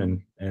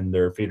prison, and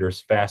their feet are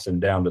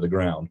fastened down to the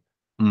ground.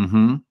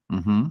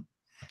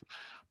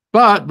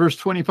 But verse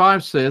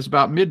 25 says,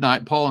 about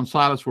midnight, Paul and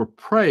Silas were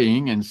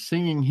praying and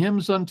singing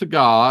hymns unto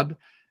God,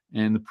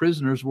 and the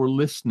prisoners were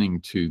listening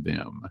to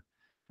them.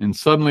 And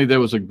suddenly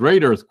there was a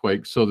great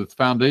earthquake, so that the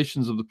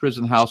foundations of the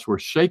prison house were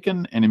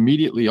shaken, and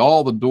immediately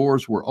all the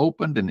doors were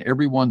opened, and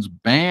everyone's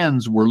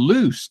bands were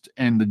loosed.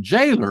 And the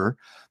jailer,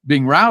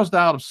 being roused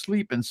out of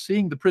sleep and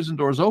seeing the prison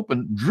doors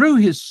open, drew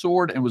his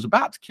sword and was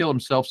about to kill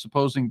himself,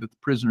 supposing that the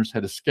prisoners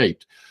had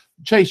escaped.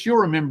 Chase, you'll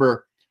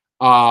remember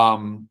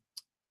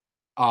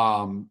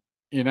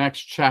in Acts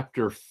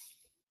chapter,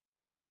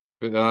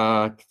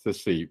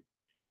 let's see,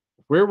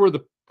 where were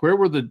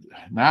the,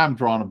 now I'm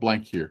drawing a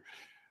blank here.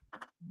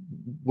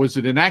 Was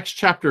it in Acts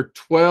chapter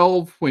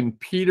 12 when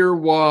Peter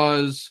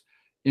was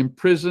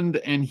imprisoned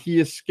and he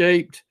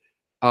escaped?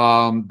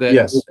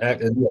 Yes.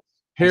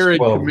 Herod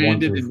 12,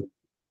 commanded,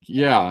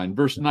 in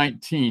verse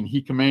 19,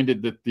 he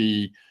commanded that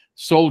the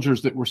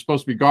soldiers that were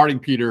supposed to be guarding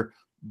Peter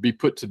be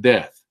put to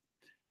death.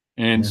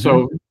 And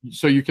so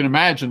you can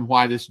imagine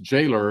why this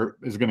jailer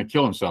is going to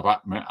kill himself.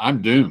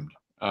 I'm doomed.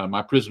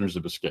 My prisoners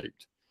have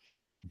escaped.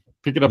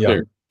 Pick it up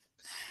there.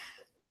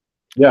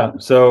 Yeah.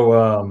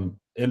 So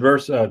in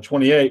verse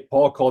 28,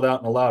 Paul called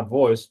out in a loud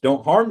voice,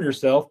 "Don't harm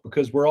yourself,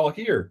 because we're all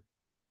here."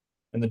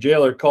 And the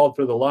jailer called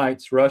for the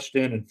lights, rushed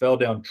in, and fell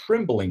down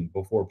trembling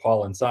before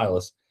Paul and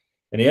Silas.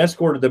 And he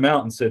escorted them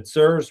out and said,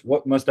 "Sirs,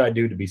 what must I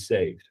do to be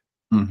saved?"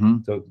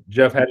 So,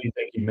 Jeff, how do you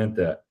think he meant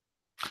that?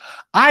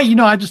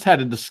 I just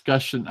had a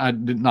discussion.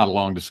 Not a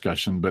long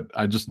discussion, but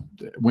I just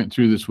went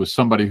through this with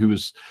somebody who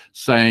was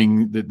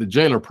saying that the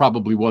jailer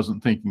probably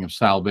wasn't thinking of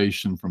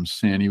salvation from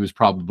sin. He was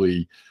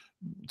probably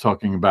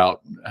talking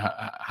about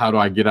how do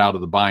I get out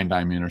of the bind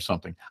I'm in or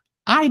something.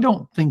 I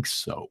don't think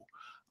so.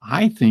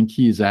 I think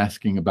he is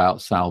asking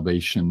about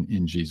salvation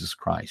in Jesus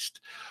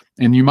Christ.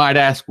 And you might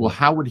ask, well,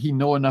 how would he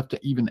know enough to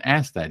even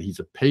ask that? He's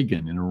a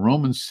pagan in a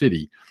Roman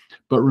city.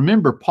 But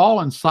remember, Paul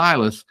and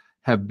Silas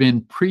have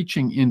been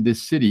preaching in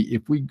this city.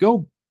 If we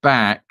go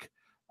back,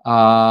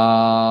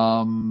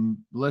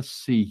 let's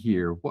see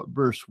here. What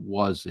verse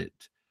was it?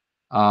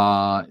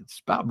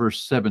 It's about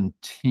verse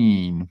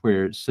 17,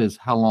 where it says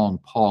how long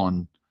Paul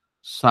and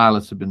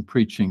Silas have been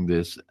preaching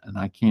this, and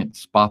I can't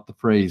spot the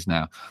phrase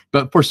now.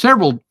 But for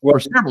several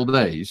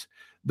days,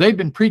 they've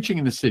been preaching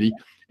in the city.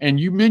 And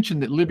you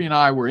mentioned that Libby and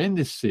I were in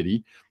this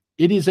city.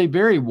 It is a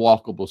very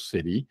walkable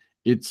city.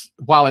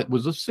 While it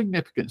was a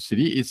significant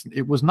city,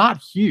 it was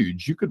not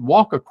huge. You could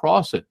walk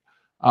across it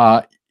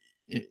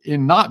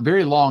in not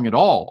very long at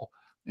all.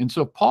 And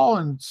so Paul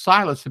and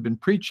Silas have been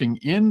preaching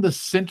in the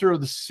center of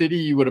the city.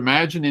 You would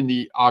imagine in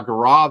the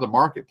agora, the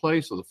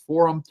marketplace, or the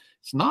forum.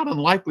 It's not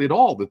unlikely at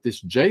all that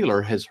this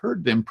jailer has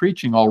heard them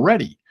preaching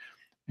already.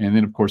 And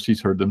then, of course,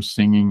 he's heard them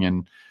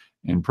singing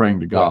and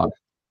praying to God.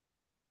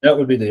 That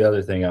would be the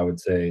other thing I would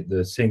say,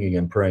 the singing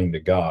and praying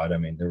to God. I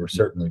mean, there were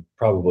certainly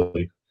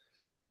probably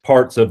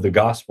parts of the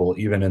gospel,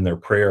 even in their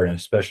prayer and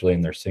especially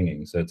in their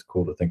singing. So it's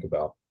cool to think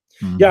about.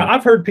 Yeah,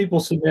 I've heard people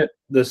submit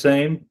the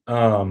same.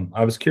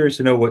 I was curious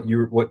to know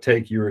what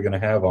take you were going to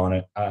have on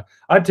it.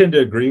 I tend to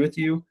agree with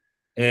you.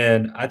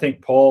 And I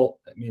think Paul,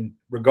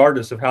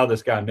 regardless of how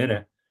this guy meant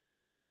it,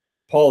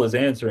 Paul is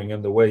answering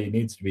him the way he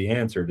needs to be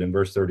answered in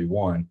verse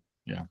 31.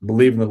 Yeah.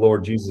 Believe in the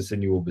Lord Jesus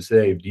and you will be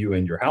saved, you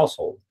and your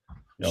household.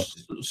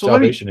 So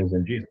salvation is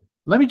in Jesus.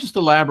 Let me just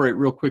elaborate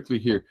real quickly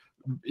here.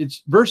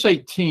 It's verse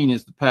 18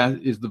 is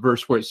the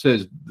verse where it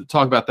says,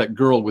 talk about that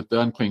girl with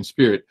the unclean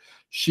spirit.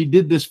 She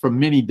did this for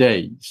many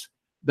days.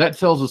 That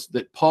tells us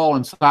that Paul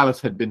and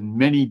Silas had been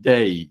many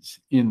days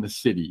in the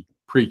city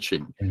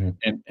preaching. And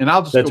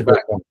I'll just go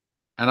back.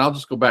 And I'll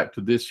just go back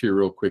to this here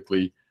real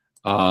quickly.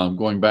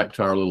 Going back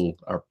to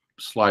our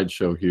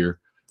slideshow here.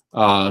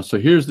 So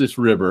here's this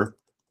river,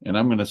 and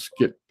I'm going to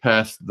skip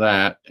past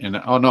that. And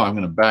I'm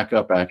going to back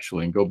up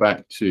actually and go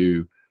back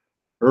to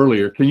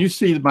earlier. Can you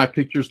see my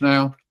pictures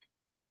now?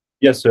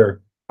 Yes,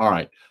 sir. All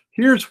right.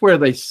 Here's where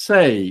they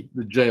say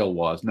the jail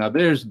was. Now,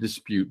 there's a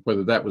dispute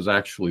whether that was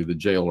actually the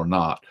jail or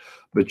not.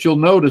 But you'll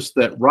notice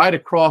that right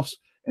across,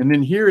 And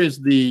then here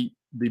is the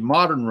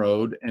modern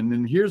road, and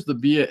then here's the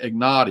Via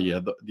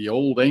Egnatia, the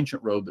old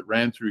ancient road that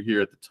ran through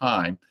here at the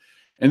time.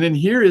 And then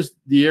here is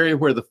the area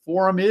where the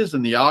Forum is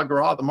and the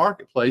Agora, the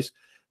marketplace.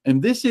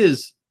 And this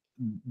is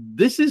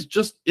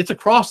just, it's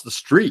across the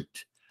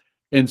street.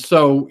 And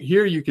so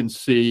here you can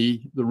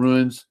see the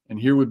ruins, and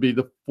here would be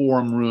the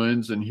Forum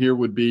ruins, and here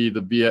would be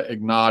the Via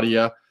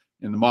Egnatia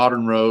and the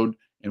modern road,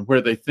 and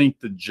where they think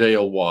the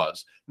jail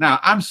was. Now,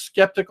 I'm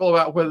skeptical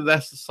about whether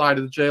that's the site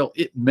of the jail.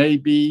 It may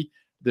be.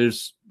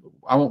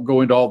 I won't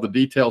go into all the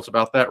details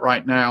about that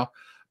right now.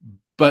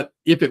 But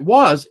if it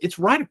was, it's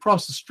right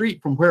across the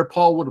street from where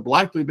Paul would have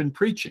likely been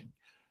preaching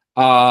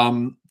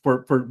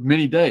for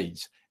many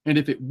days. And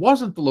if it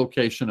wasn't the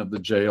location of the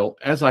jail,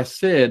 as I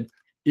said,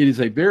 it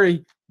is a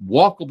very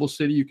walkable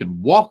city. You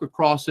can walk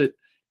across it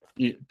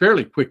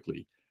fairly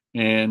quickly.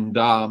 And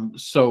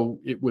so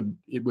it would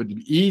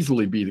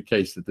easily be the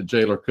case that the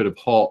jailer could have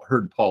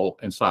heard Paul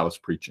and Silas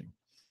preaching.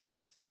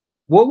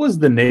 What was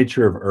the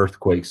nature of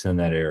earthquakes in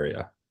that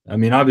area? I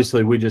mean,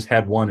 obviously, we just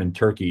had one in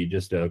Turkey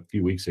just a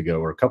few weeks ago,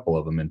 or a couple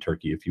of them in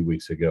Turkey a few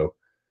weeks ago.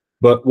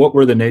 But what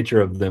were the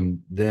nature of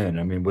them then?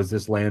 I mean, was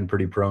this land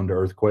pretty prone to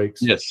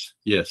earthquakes? Yes.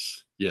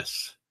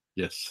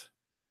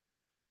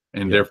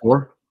 And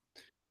therefore?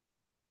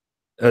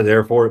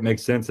 Therefore, it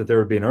makes sense that there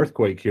would be an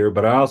earthquake here.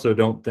 But I also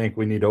don't think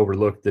we need to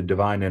overlook the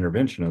divine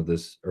intervention of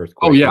this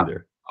earthquake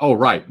either. Oh,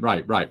 right.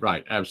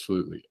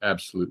 Absolutely.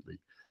 That's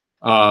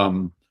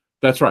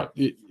right.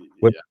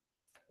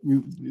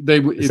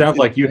 It sounds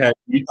like you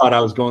thought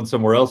I was going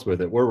somewhere else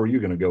with it. Where were you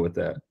going to go with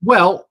that?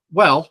 Well,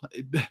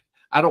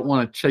 I don't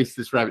want to chase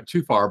this rabbit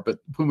too far, but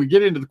when we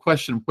get into the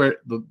question where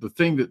the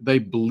thing that they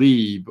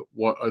believe,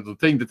 or the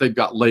thing that they've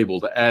got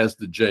labeled as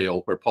the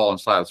jail where Paul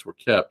and Silas were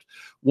kept,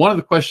 one of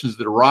the questions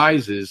that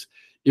arises,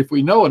 if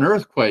we know an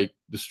earthquake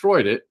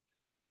destroyed it,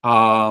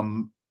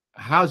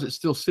 how is it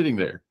still sitting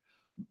there?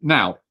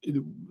 Now,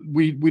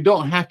 we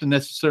don't have to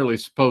necessarily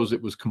suppose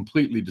it was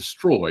completely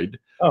destroyed.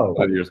 Oh,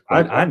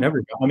 I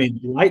never. I mean,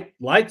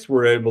 lights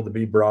were able to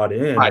be brought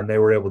in, and they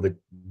were able to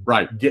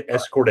get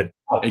escorted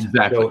out.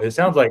 Exactly. So it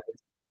sounds like,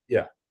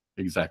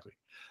 exactly.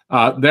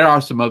 There are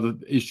some other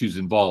issues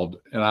involved,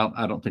 and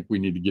I don't think we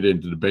need to get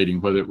into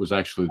debating whether it was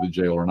actually the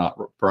jail or not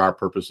for our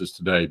purposes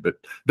today. But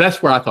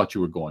that's where I thought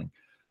you were going,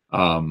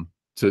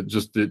 to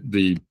just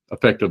the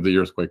effect of the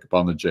earthquake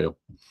upon the jail.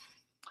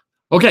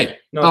 Okay.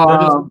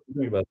 All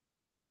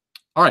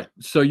right.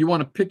 So you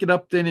want to pick it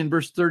up then in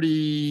verse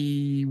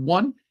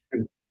 31?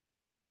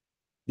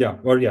 Yeah.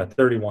 Well,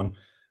 31.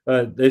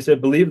 They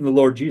said, "Believe in the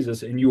Lord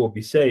Jesus, and you will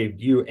be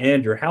saved, you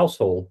and your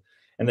household."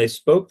 And they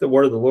spoke the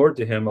word of the Lord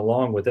to him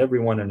along with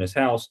everyone in his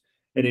house.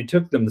 And he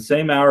took them the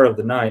same hour of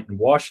the night and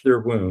washed their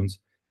wounds.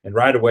 And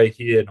right away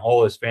he and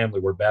all his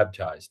family were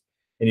baptized.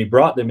 And he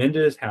brought them into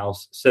his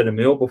house, set a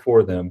meal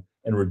before them,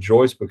 and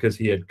rejoiced because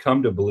he had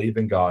come to believe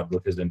in God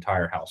with his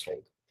entire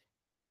household.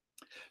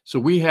 So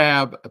we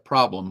have a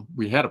problem.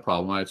 We had a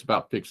problem. It's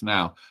about fixed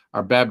now.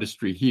 Our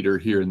baptistry heater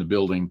here in the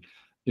building,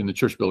 in the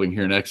church building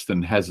here in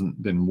Exton,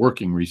 hasn't been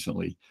working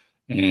recently.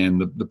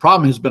 And the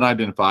problem has been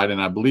identified,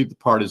 and I believe the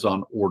part is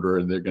on order,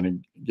 and they're going to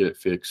get it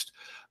fixed.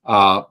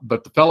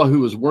 But the fellow who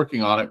was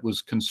working on it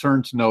was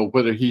concerned to know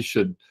whether he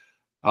should.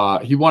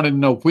 He wanted to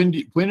know when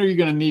are you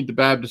going to need the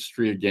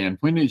baptistry again?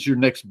 When is your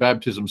next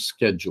baptism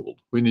scheduled?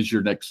 When do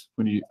you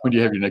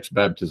have your next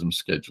baptism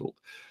scheduled?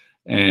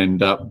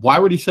 And why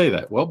would he say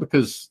that? Well,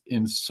 because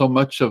in so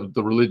much of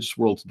the religious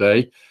world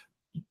today,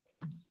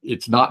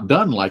 it's not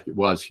done like it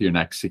was here in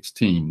Acts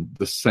 16,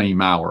 the same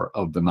hour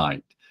of the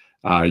night.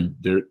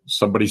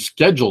 Somebody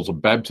schedules a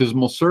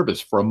baptismal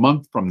service for a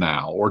month from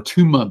now or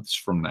 2 months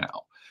from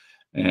now,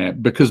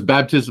 because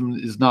baptism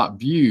is not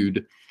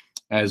viewed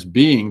as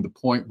being the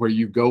point where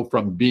you go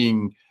from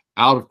being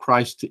out of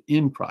Christ to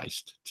in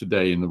Christ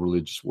today in the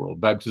religious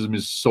world. Baptism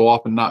is so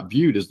often not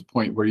viewed as the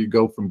point where you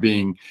go from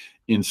being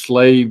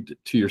enslaved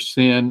to your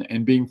sin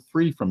and being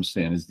free from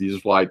sin, as the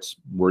Israelites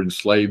were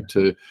enslaved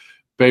to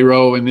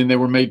Pharaoh, and then they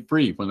were made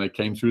free when they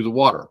came through the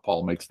water.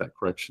 Paul makes that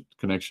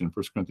connection in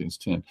 1 Corinthians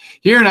 10.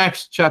 Here in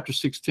Acts chapter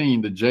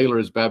 16, the jailer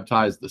is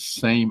baptized the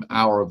same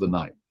hour of the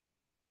night.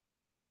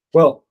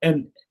 Well,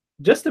 and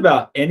just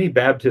about any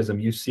baptism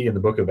you see in the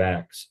book of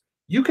Acts,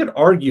 you could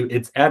argue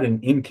it's at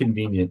an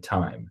inconvenient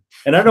time.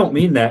 And I don't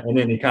mean that in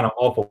any kind of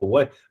awful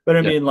way, but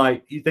I mean,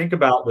 like, you think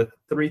about with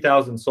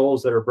 3,000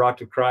 souls that are brought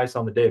to Christ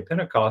on the day of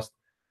Pentecost,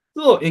 it's a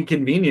little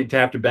inconvenient to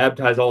have to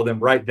baptize all of them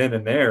right then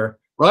and there.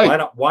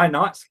 Right. Why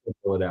not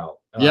schedule it out?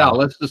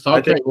 Let's just,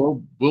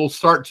 we'll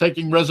start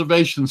taking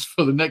reservations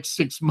for the next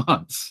 6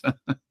 months.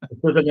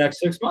 For the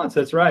next 6 months,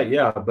 that's right.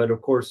 Yeah. But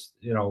of course,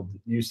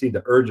 you see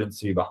the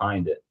urgency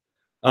behind it.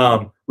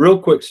 Real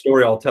quick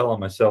story I'll tell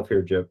on myself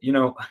here, Jim.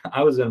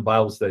 I was in a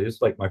Bible study.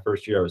 It's like my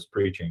first year I was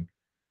preaching.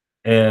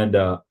 And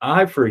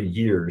I, for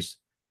years,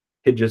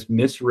 had just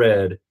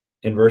misread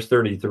in verse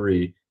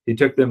 33. He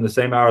took them the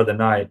same hour of the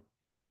night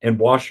and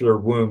washed their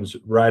wounds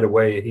right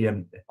away. He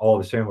and all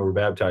of his family were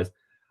baptized.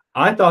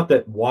 I thought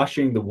that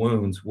washing the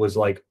wounds was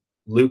like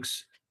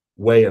Luke's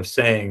way of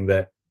saying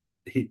that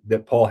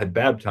Paul had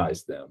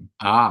baptized them.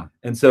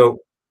 And so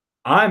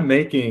I'm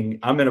in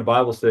a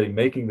Bible study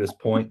making this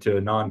point to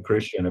a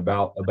non-Christian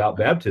about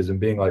baptism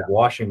being like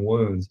washing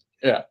wounds.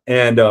 Yeah.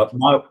 And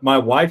my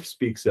wife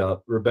speaks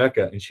up,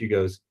 Rebecca, and she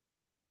goes,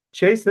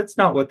 Chase, that's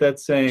not what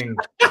that's saying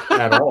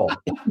at all.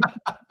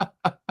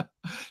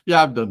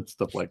 Yeah, I've done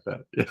stuff like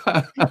that.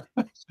 Yeah.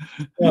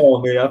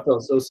 Oh man, I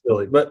felt so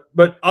silly. But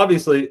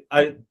obviously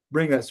I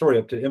bring that story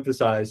up to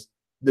emphasize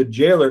the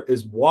jailer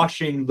is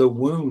washing the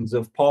wounds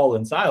of Paul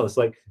and Silas.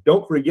 Like,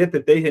 don't forget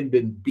that they had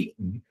been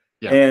beaten.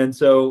 Yeah. And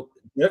so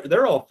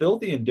they're all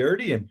filthy and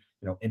dirty, and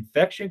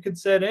infection could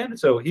set in.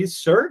 So he's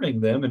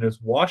serving them and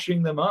is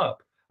washing them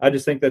up. I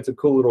just think that's a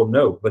cool little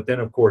note. But then,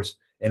 of course,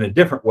 in a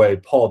different way,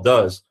 Paul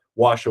does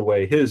wash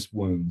away his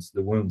wounds,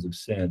 the wounds of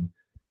sin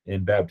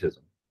in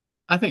baptism.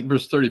 I think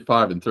verse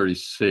 35 and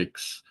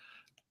 36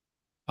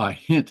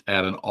 hint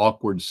at an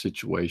awkward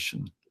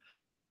situation.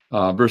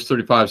 Verse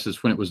 35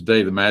 says, when it was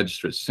day, the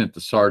magistrates sent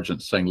the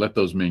sergeant saying, let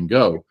those men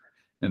go.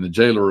 And the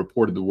jailer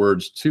reported the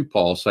words to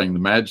Paul, saying, the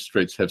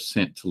magistrates have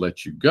sent to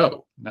let you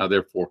go. Now,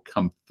 therefore,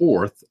 come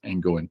forth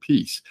and go in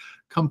peace.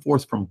 Come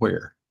forth from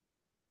where?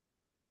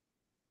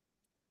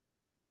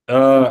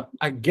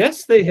 I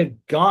guess they had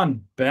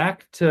gone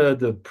back to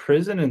the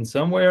prison in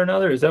some way or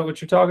another. Is that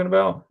what you're talking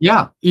about?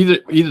 Yeah, either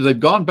they've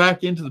gone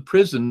back into the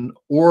prison,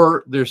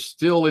 or they're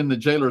still in the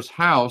jailer's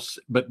house,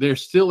 but they're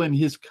still in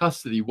his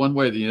custody one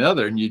way or the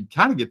other. And you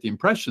kind of get the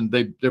impression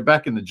they're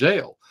back in the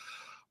jail,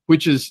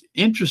 which is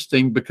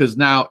interesting because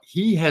now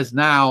he has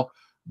now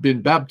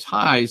been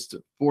baptized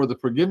for the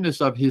forgiveness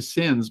of his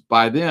sins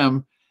by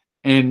them,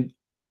 and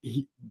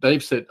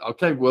they've said,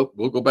 okay, we'll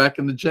go back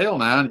in the jail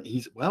now. And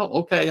he's, well,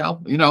 okay,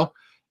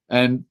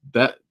 and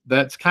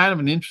that's kind of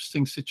an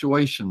interesting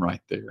situation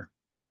right there.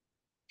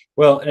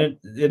 Well, and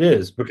it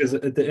is, because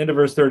at the end of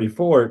verse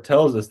 34, it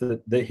tells us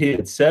that he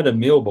had set a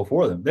meal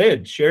before them. They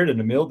had shared in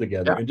a meal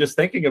together. Yeah. And just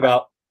thinking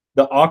about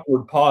the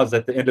awkward pause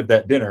at the end of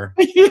that dinner.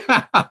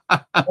 Yeah.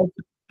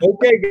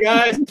 Okay,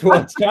 guys,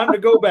 well, it's time to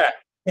go back.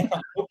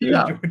 Hope you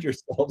enjoyed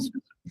yourselves.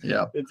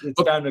 Yeah.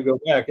 It's time to go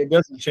back. It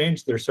doesn't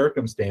change their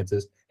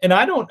circumstances. And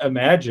I don't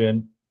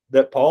imagine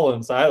that Paul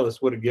and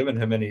Silas would have given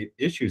him any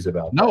issues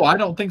about that. No, I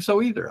don't think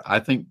so either. I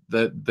think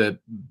that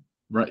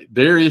right,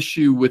 their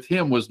issue with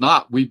him was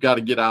not, we've got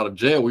to get out of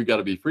jail, we've got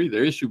to be free.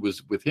 Their issue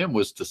with him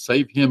was to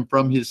save him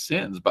from his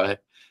sins by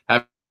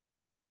having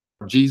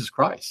Jesus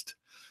Christ.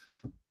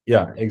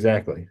 Yeah,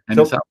 exactly.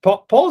 And so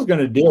Paul's going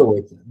to deal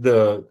with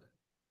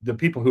the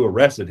people who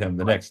arrested him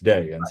the next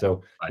day. And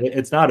so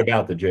it's not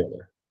about the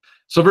jailer.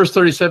 So verse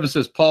 37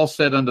 says, Paul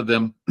said unto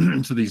them,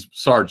 to these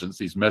sergeants,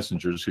 these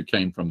messengers who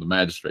came from the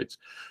magistrates,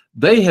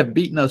 they have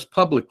beaten us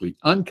publicly,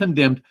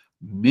 uncondemned,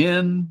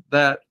 men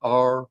that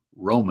are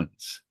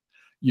Romans.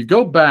 You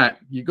go back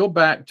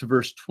to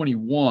verse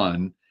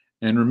 21,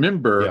 and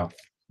remember,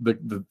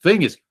 the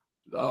thing is,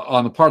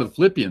 on the part of the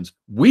Philippians,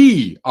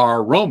 we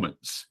are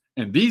Romans,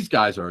 and these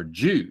guys are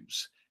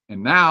Jews.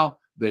 And now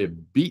they've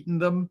beaten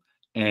them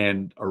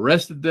and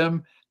arrested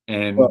them,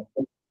 and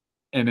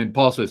then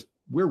Paul says,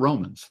 we're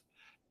Romans.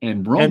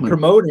 And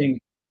telling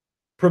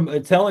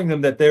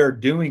them that they're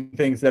doing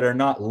things that are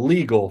not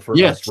legal for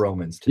us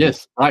Romans to do.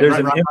 Yes, right. There's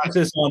an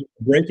emphasis on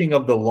breaking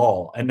of the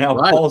law. And now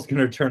Paul's going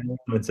to turn around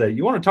and say,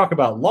 you want to talk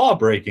about law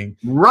breaking?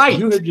 Right.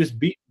 You have just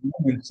beaten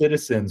Roman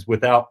citizens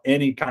without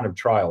any kind of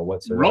trial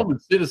whatsoever. Roman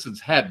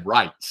citizens had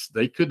rights.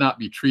 They could not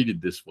be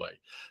treated this way.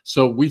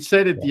 So we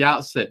said at the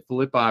outset,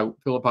 Philippi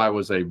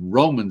was a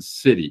Roman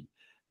city.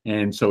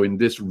 And so in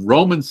this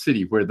Roman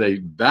city where they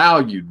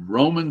valued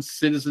Roman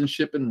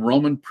citizenship and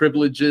Roman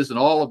privileges and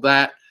all of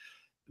that,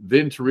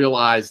 then to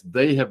realize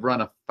they have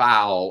run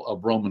afoul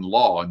of Roman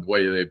law in the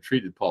way they've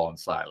treated Paul and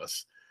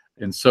Silas.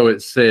 And so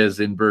it says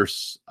in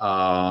verse,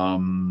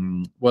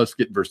 let's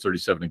get verse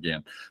 37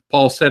 again.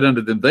 Paul said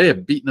unto them, they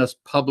have beaten us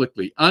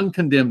publicly,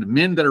 uncondemned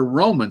men that are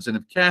Romans, and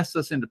have cast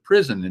us into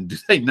prison. And do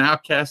they now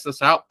cast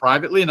us out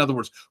privately? In other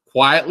words,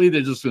 quietly,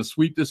 they're just going to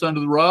sweep this under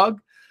the rug?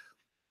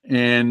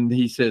 And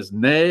he says,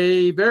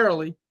 nay,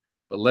 verily,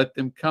 but let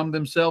them come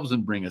themselves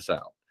and bring us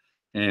out.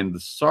 And the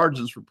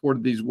sergeants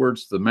reported these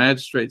words to the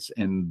magistrates,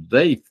 and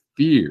they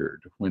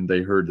feared when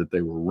they heard that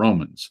they were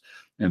Romans.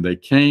 And they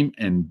came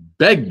and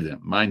begged them.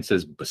 Mine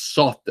says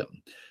besought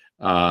them.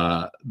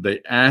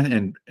 They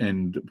and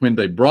when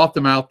they brought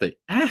them out, they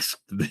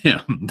asked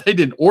them. They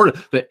didn't order.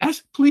 They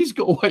asked, please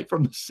go away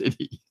from the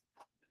city.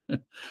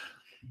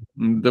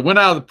 They went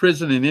out of the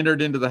prison and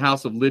entered into the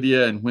house of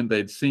Lydia. And when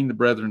they'd seen the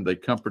brethren, they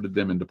comforted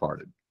them and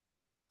departed.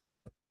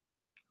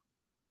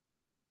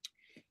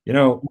 You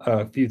know,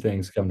 a few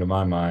things come to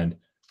my mind.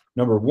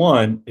 Number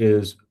one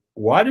is,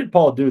 why did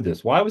Paul do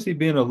this? Why was he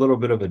being a little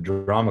bit of a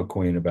drama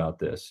queen about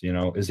this? You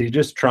know, is he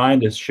just trying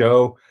to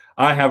show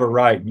I have a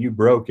right and you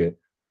broke it?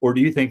 Or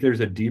do you think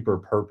there's a deeper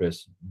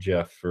purpose,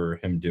 Jeff, for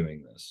him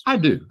doing this? I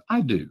do.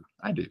 I'm going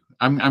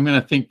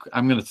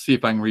to see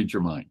if I can read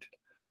your mind.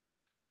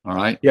 All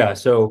right. Yeah.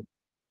 So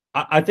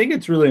I think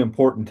it's really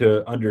important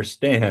to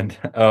understand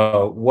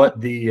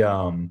what the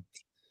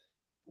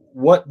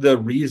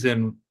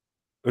reason,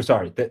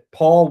 that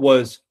Paul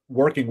was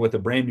working with a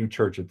brand new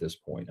church at this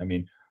point. I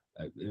mean,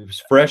 It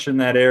was fresh in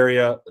that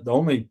area. The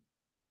only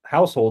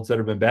households that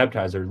have been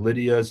baptized are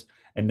Lydia's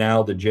and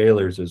now the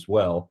jailers as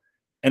well.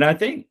 And I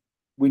think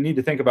we need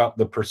to think about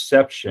the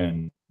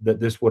perception that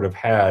this would have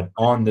had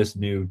on this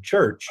new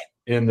church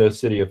in the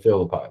city of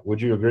Philippi.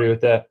 Would you agree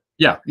with that?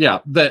 Yeah, yeah.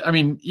 That, I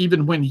mean,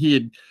 even when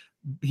he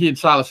and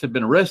Silas had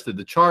been arrested,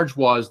 the charge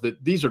was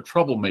that these are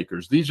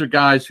troublemakers. These are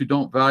guys who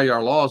don't value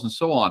our laws and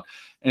so on.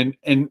 And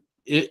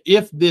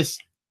if this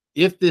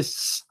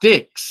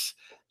sticks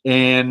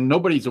and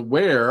nobody's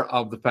aware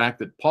of the fact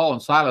that Paul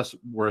and Silas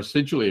were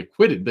essentially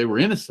acquitted, they were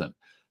innocent,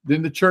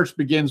 then the church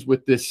begins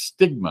with this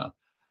stigma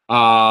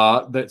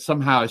that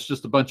somehow it's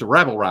just a bunch of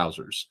rabble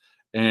rousers.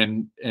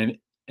 And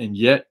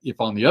yet,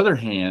 if on the other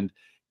hand,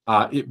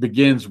 it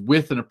begins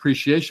with an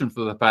appreciation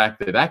for the fact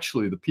that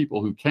actually the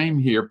people who came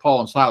here,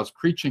 Paul and Silas,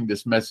 preaching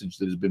this message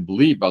that has been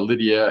believed by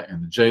Lydia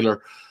and the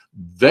jailer,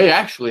 they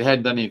actually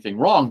hadn't done anything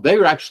wrong.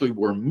 They actually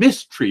were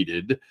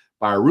mistreated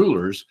by our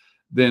rulers.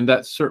 Then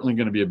that's certainly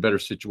going to be a better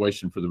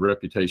situation for the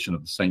reputation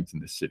of the saints in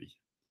this city.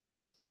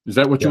 Is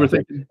that what you were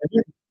thinking?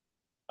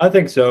 I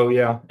think so,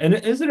 yeah. And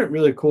isn't it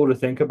really cool to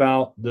think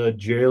about the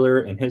jailer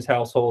and his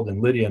household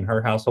and Lydia and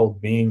her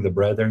household being the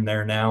brethren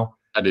there now?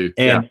 I do.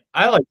 And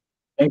I like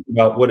to think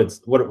about what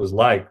it was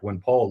like when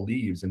Paul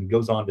leaves and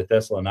goes on to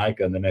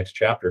Thessalonica in the next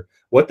chapter,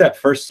 what that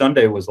first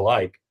Sunday was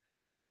like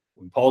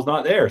when Paul's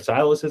not there,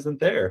 Silas isn't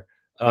there.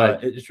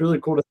 Right. It's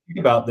really cool to think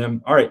about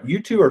them. All right,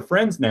 you two are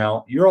friends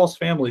now. Your all's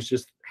families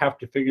just have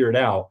to figure it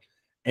out.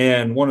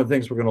 And one of the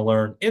things we're going to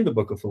learn in the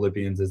book of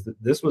Philippians is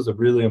that this was a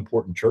really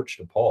important church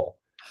to Paul.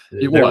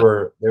 There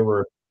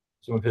were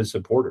some of his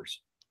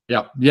supporters.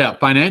 Yeah.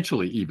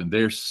 Financially, even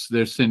they're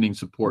sending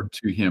support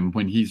to him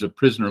when he's a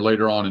prisoner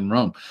later on in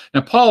Rome.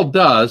 Now, Paul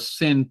does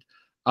send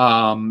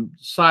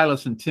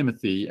Silas and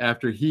Timothy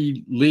after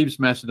he leaves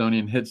Macedonia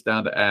and heads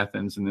down to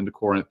Athens and then to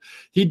Corinth.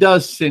 He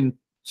does send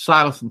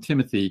Silas and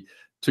Timothy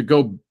to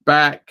go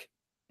back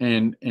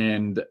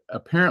and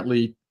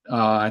apparently,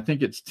 I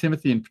think it's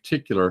Timothy in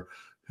particular,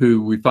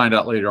 who we find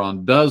out later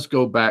on does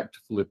go back to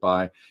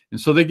Philippi. And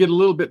so they get a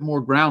little bit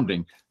more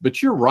grounding.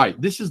 But you're right.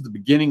 This is the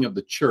beginning of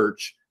the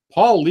church.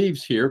 Paul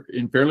leaves here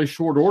in fairly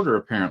short order,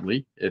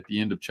 apparently, at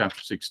the end of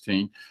chapter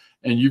 16.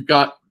 And you've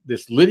got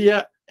this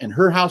Lydia and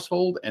her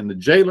household and the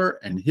jailer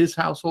and his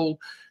household,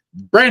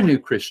 brand new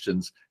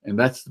Christians. And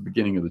that's the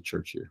beginning of the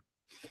church here.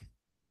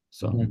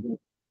 So,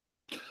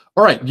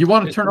 all right. You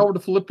want to turn over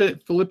to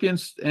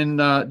Philippians and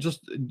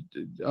just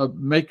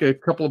make a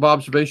couple of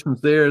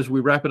observations there as we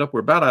wrap it up.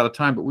 We're about out of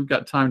time, but we've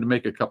got time to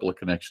make a couple of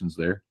connections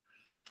there.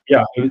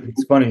 Yeah,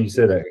 it's funny you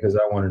say that because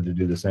I wanted to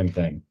do the same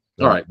thing.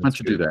 All right. Why don't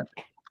you do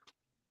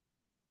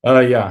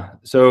that? Yeah.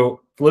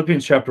 So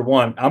Philippians chapter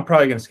 1, I'm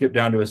probably going to skip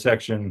down to a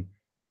section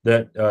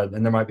that,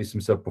 and there might be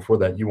some stuff before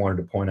that you wanted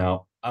to point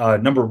out.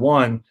 Number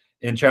 1,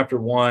 in chapter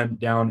 1,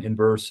 down in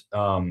verse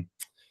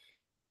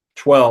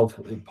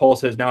 12, Paul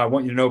says, "Now I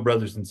want you to know,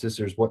 brothers and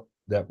sisters, what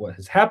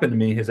has happened to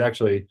me has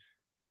actually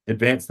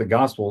advanced the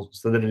gospel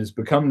so that it has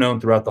become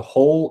known throughout the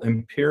whole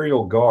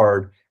imperial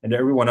guard and to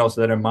everyone else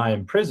that in my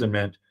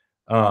imprisonment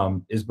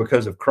is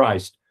because of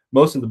Christ.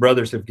 Most of the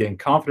brothers have gained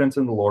confidence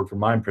in the Lord for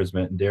my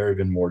imprisonment and dare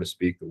even more to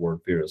speak the word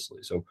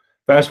fearlessly." So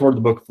fast forward to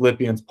the book of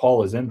Philippians,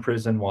 Paul is in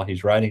prison while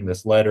he's writing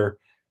this letter,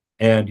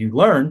 and you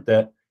learn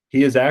that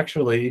he is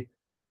actually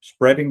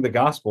spreading the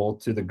gospel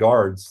to the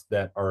guards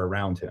that are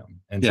around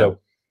him. And so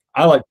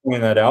I like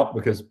pointing that out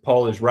because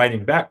Paul is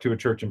writing back to a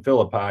church in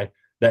Philippi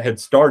that had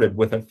started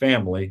with a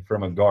family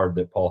from a guard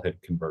that Paul had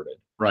converted.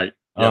 Right.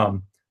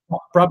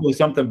 Probably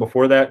something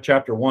before that,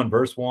 chapter 1,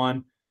 verse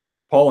 1.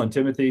 Paul and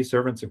Timothy,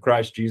 servants of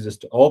Christ Jesus,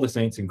 to all the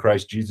saints in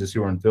Christ Jesus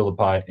who are in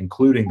Philippi,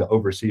 including the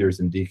overseers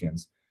and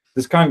deacons.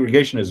 This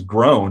congregation has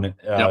grown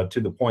to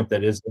the point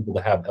that it is able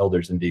to have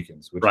elders and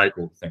deacons, which is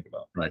cool to think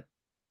about. Right.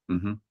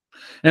 Mm-hmm.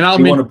 And I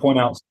want to point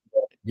out.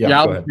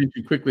 I'll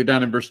mention quickly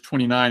down in verse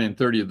 29 and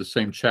 30 of the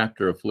same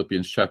chapter of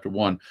Philippians chapter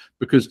 1,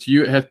 because to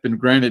you it hath been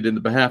granted in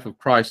the behalf of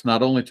Christ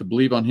not only to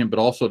believe on him, but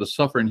also to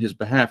suffer in his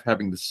behalf,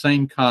 having the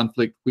same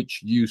conflict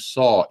which you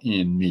saw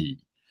in me,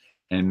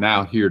 and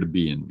now here to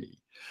be in me.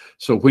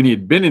 So when he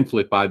had been in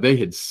Philippi, they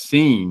had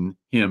seen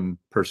him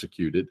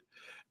persecuted.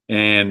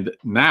 And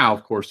now,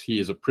 of course, he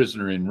is a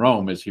prisoner in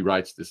Rome as he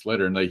writes this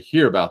letter, and they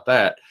hear about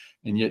that.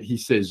 And yet he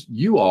says,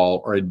 you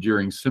all are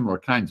enduring similar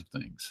kinds of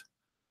things.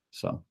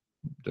 So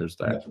there's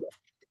that.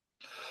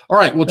 All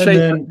right. Well,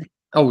 Chase,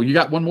 you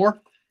got one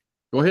more?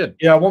 Go ahead.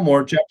 Yeah, one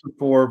more. Chapter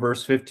 4,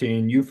 verse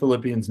 15. You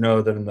Philippians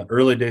know that in the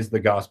early days of the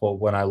gospel,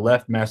 when I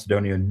left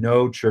Macedonia,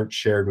 no church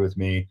shared with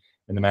me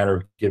in the matter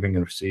of giving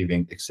and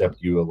receiving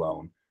except you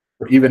alone.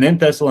 For even in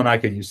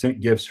Thessalonica, you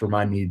sent gifts for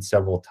my needs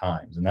several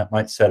times. And that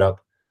might set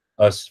up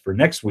us for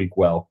next week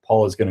well.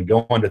 Paul is going to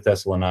go on to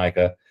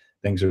Thessalonica.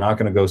 Things are not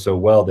going to go so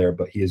well there,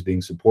 but he is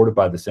being supported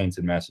by the saints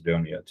in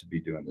Macedonia to be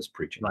doing this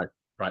preaching.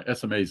 Right.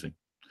 That's amazing.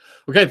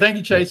 Okay, thank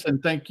you, Chase,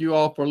 and thank you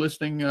all for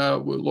listening.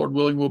 Lord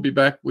willing, we'll be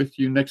back with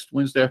you next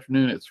Wednesday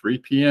afternoon at 3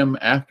 p.m.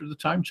 after the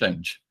time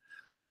change.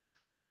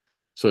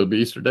 So it'll be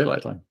Easter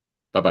Daylight Time.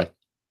 Bye-bye.